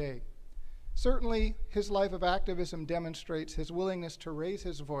of the day. Certainly, his life of activism demonstrates his willingness to raise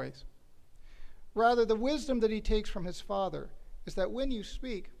his voice. Rather, the wisdom that he takes from his father is that when you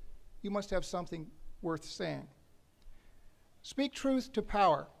speak, you must have something worth saying. Speak truth to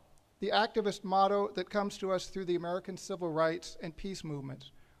power, the activist motto that comes to us through the American civil rights and peace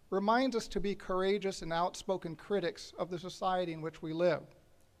movements, reminds us to be courageous and outspoken critics of the society in which we live.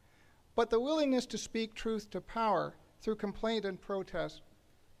 But the willingness to speak truth to power through complaint and protest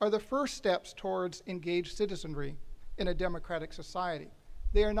are the first steps towards engaged citizenry in a democratic society.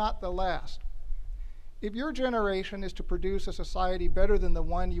 They are not the last. If your generation is to produce a society better than the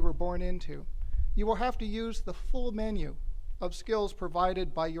one you were born into, you will have to use the full menu of skills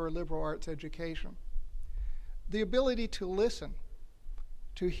provided by your liberal arts education. The ability to listen,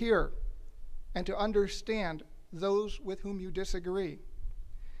 to hear, and to understand those with whom you disagree.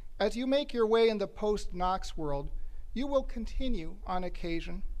 As you make your way in the post-Knox world, you will continue, on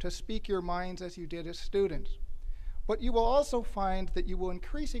occasion, to speak your minds as you did as students. But you will also find that you will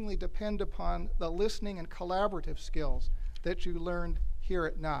increasingly depend upon the listening and collaborative skills that you learned here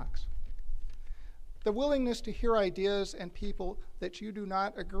at Knox. The willingness to hear ideas and people that you do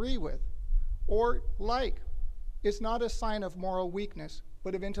not agree with or like is not a sign of moral weakness,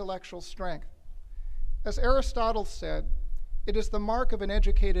 but of intellectual strength. As Aristotle said, it is the mark of an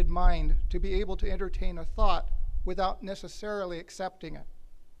educated mind to be able to entertain a thought without necessarily accepting it.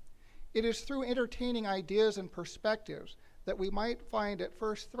 It is through entertaining ideas and perspectives that we might find at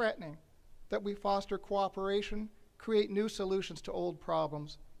first threatening that we foster cooperation, create new solutions to old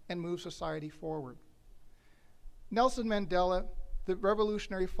problems, and move society forward. Nelson Mandela, the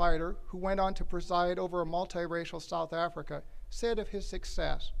revolutionary fighter who went on to preside over a multiracial South Africa, said of his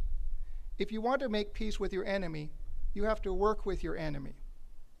success, "If you want to make peace with your enemy, you have to work with your enemy.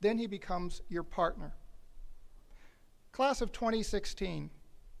 Then he becomes your partner." Class of 2016,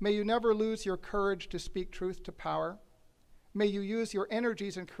 may you never lose your courage to speak truth to power. May you use your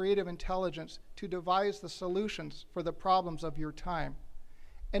energies and creative intelligence to devise the solutions for the problems of your time.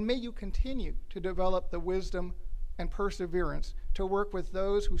 And may you continue to develop the wisdom and perseverance to work with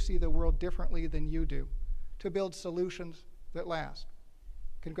those who see the world differently than you do, to build solutions that last.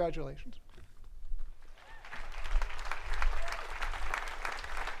 Congratulations.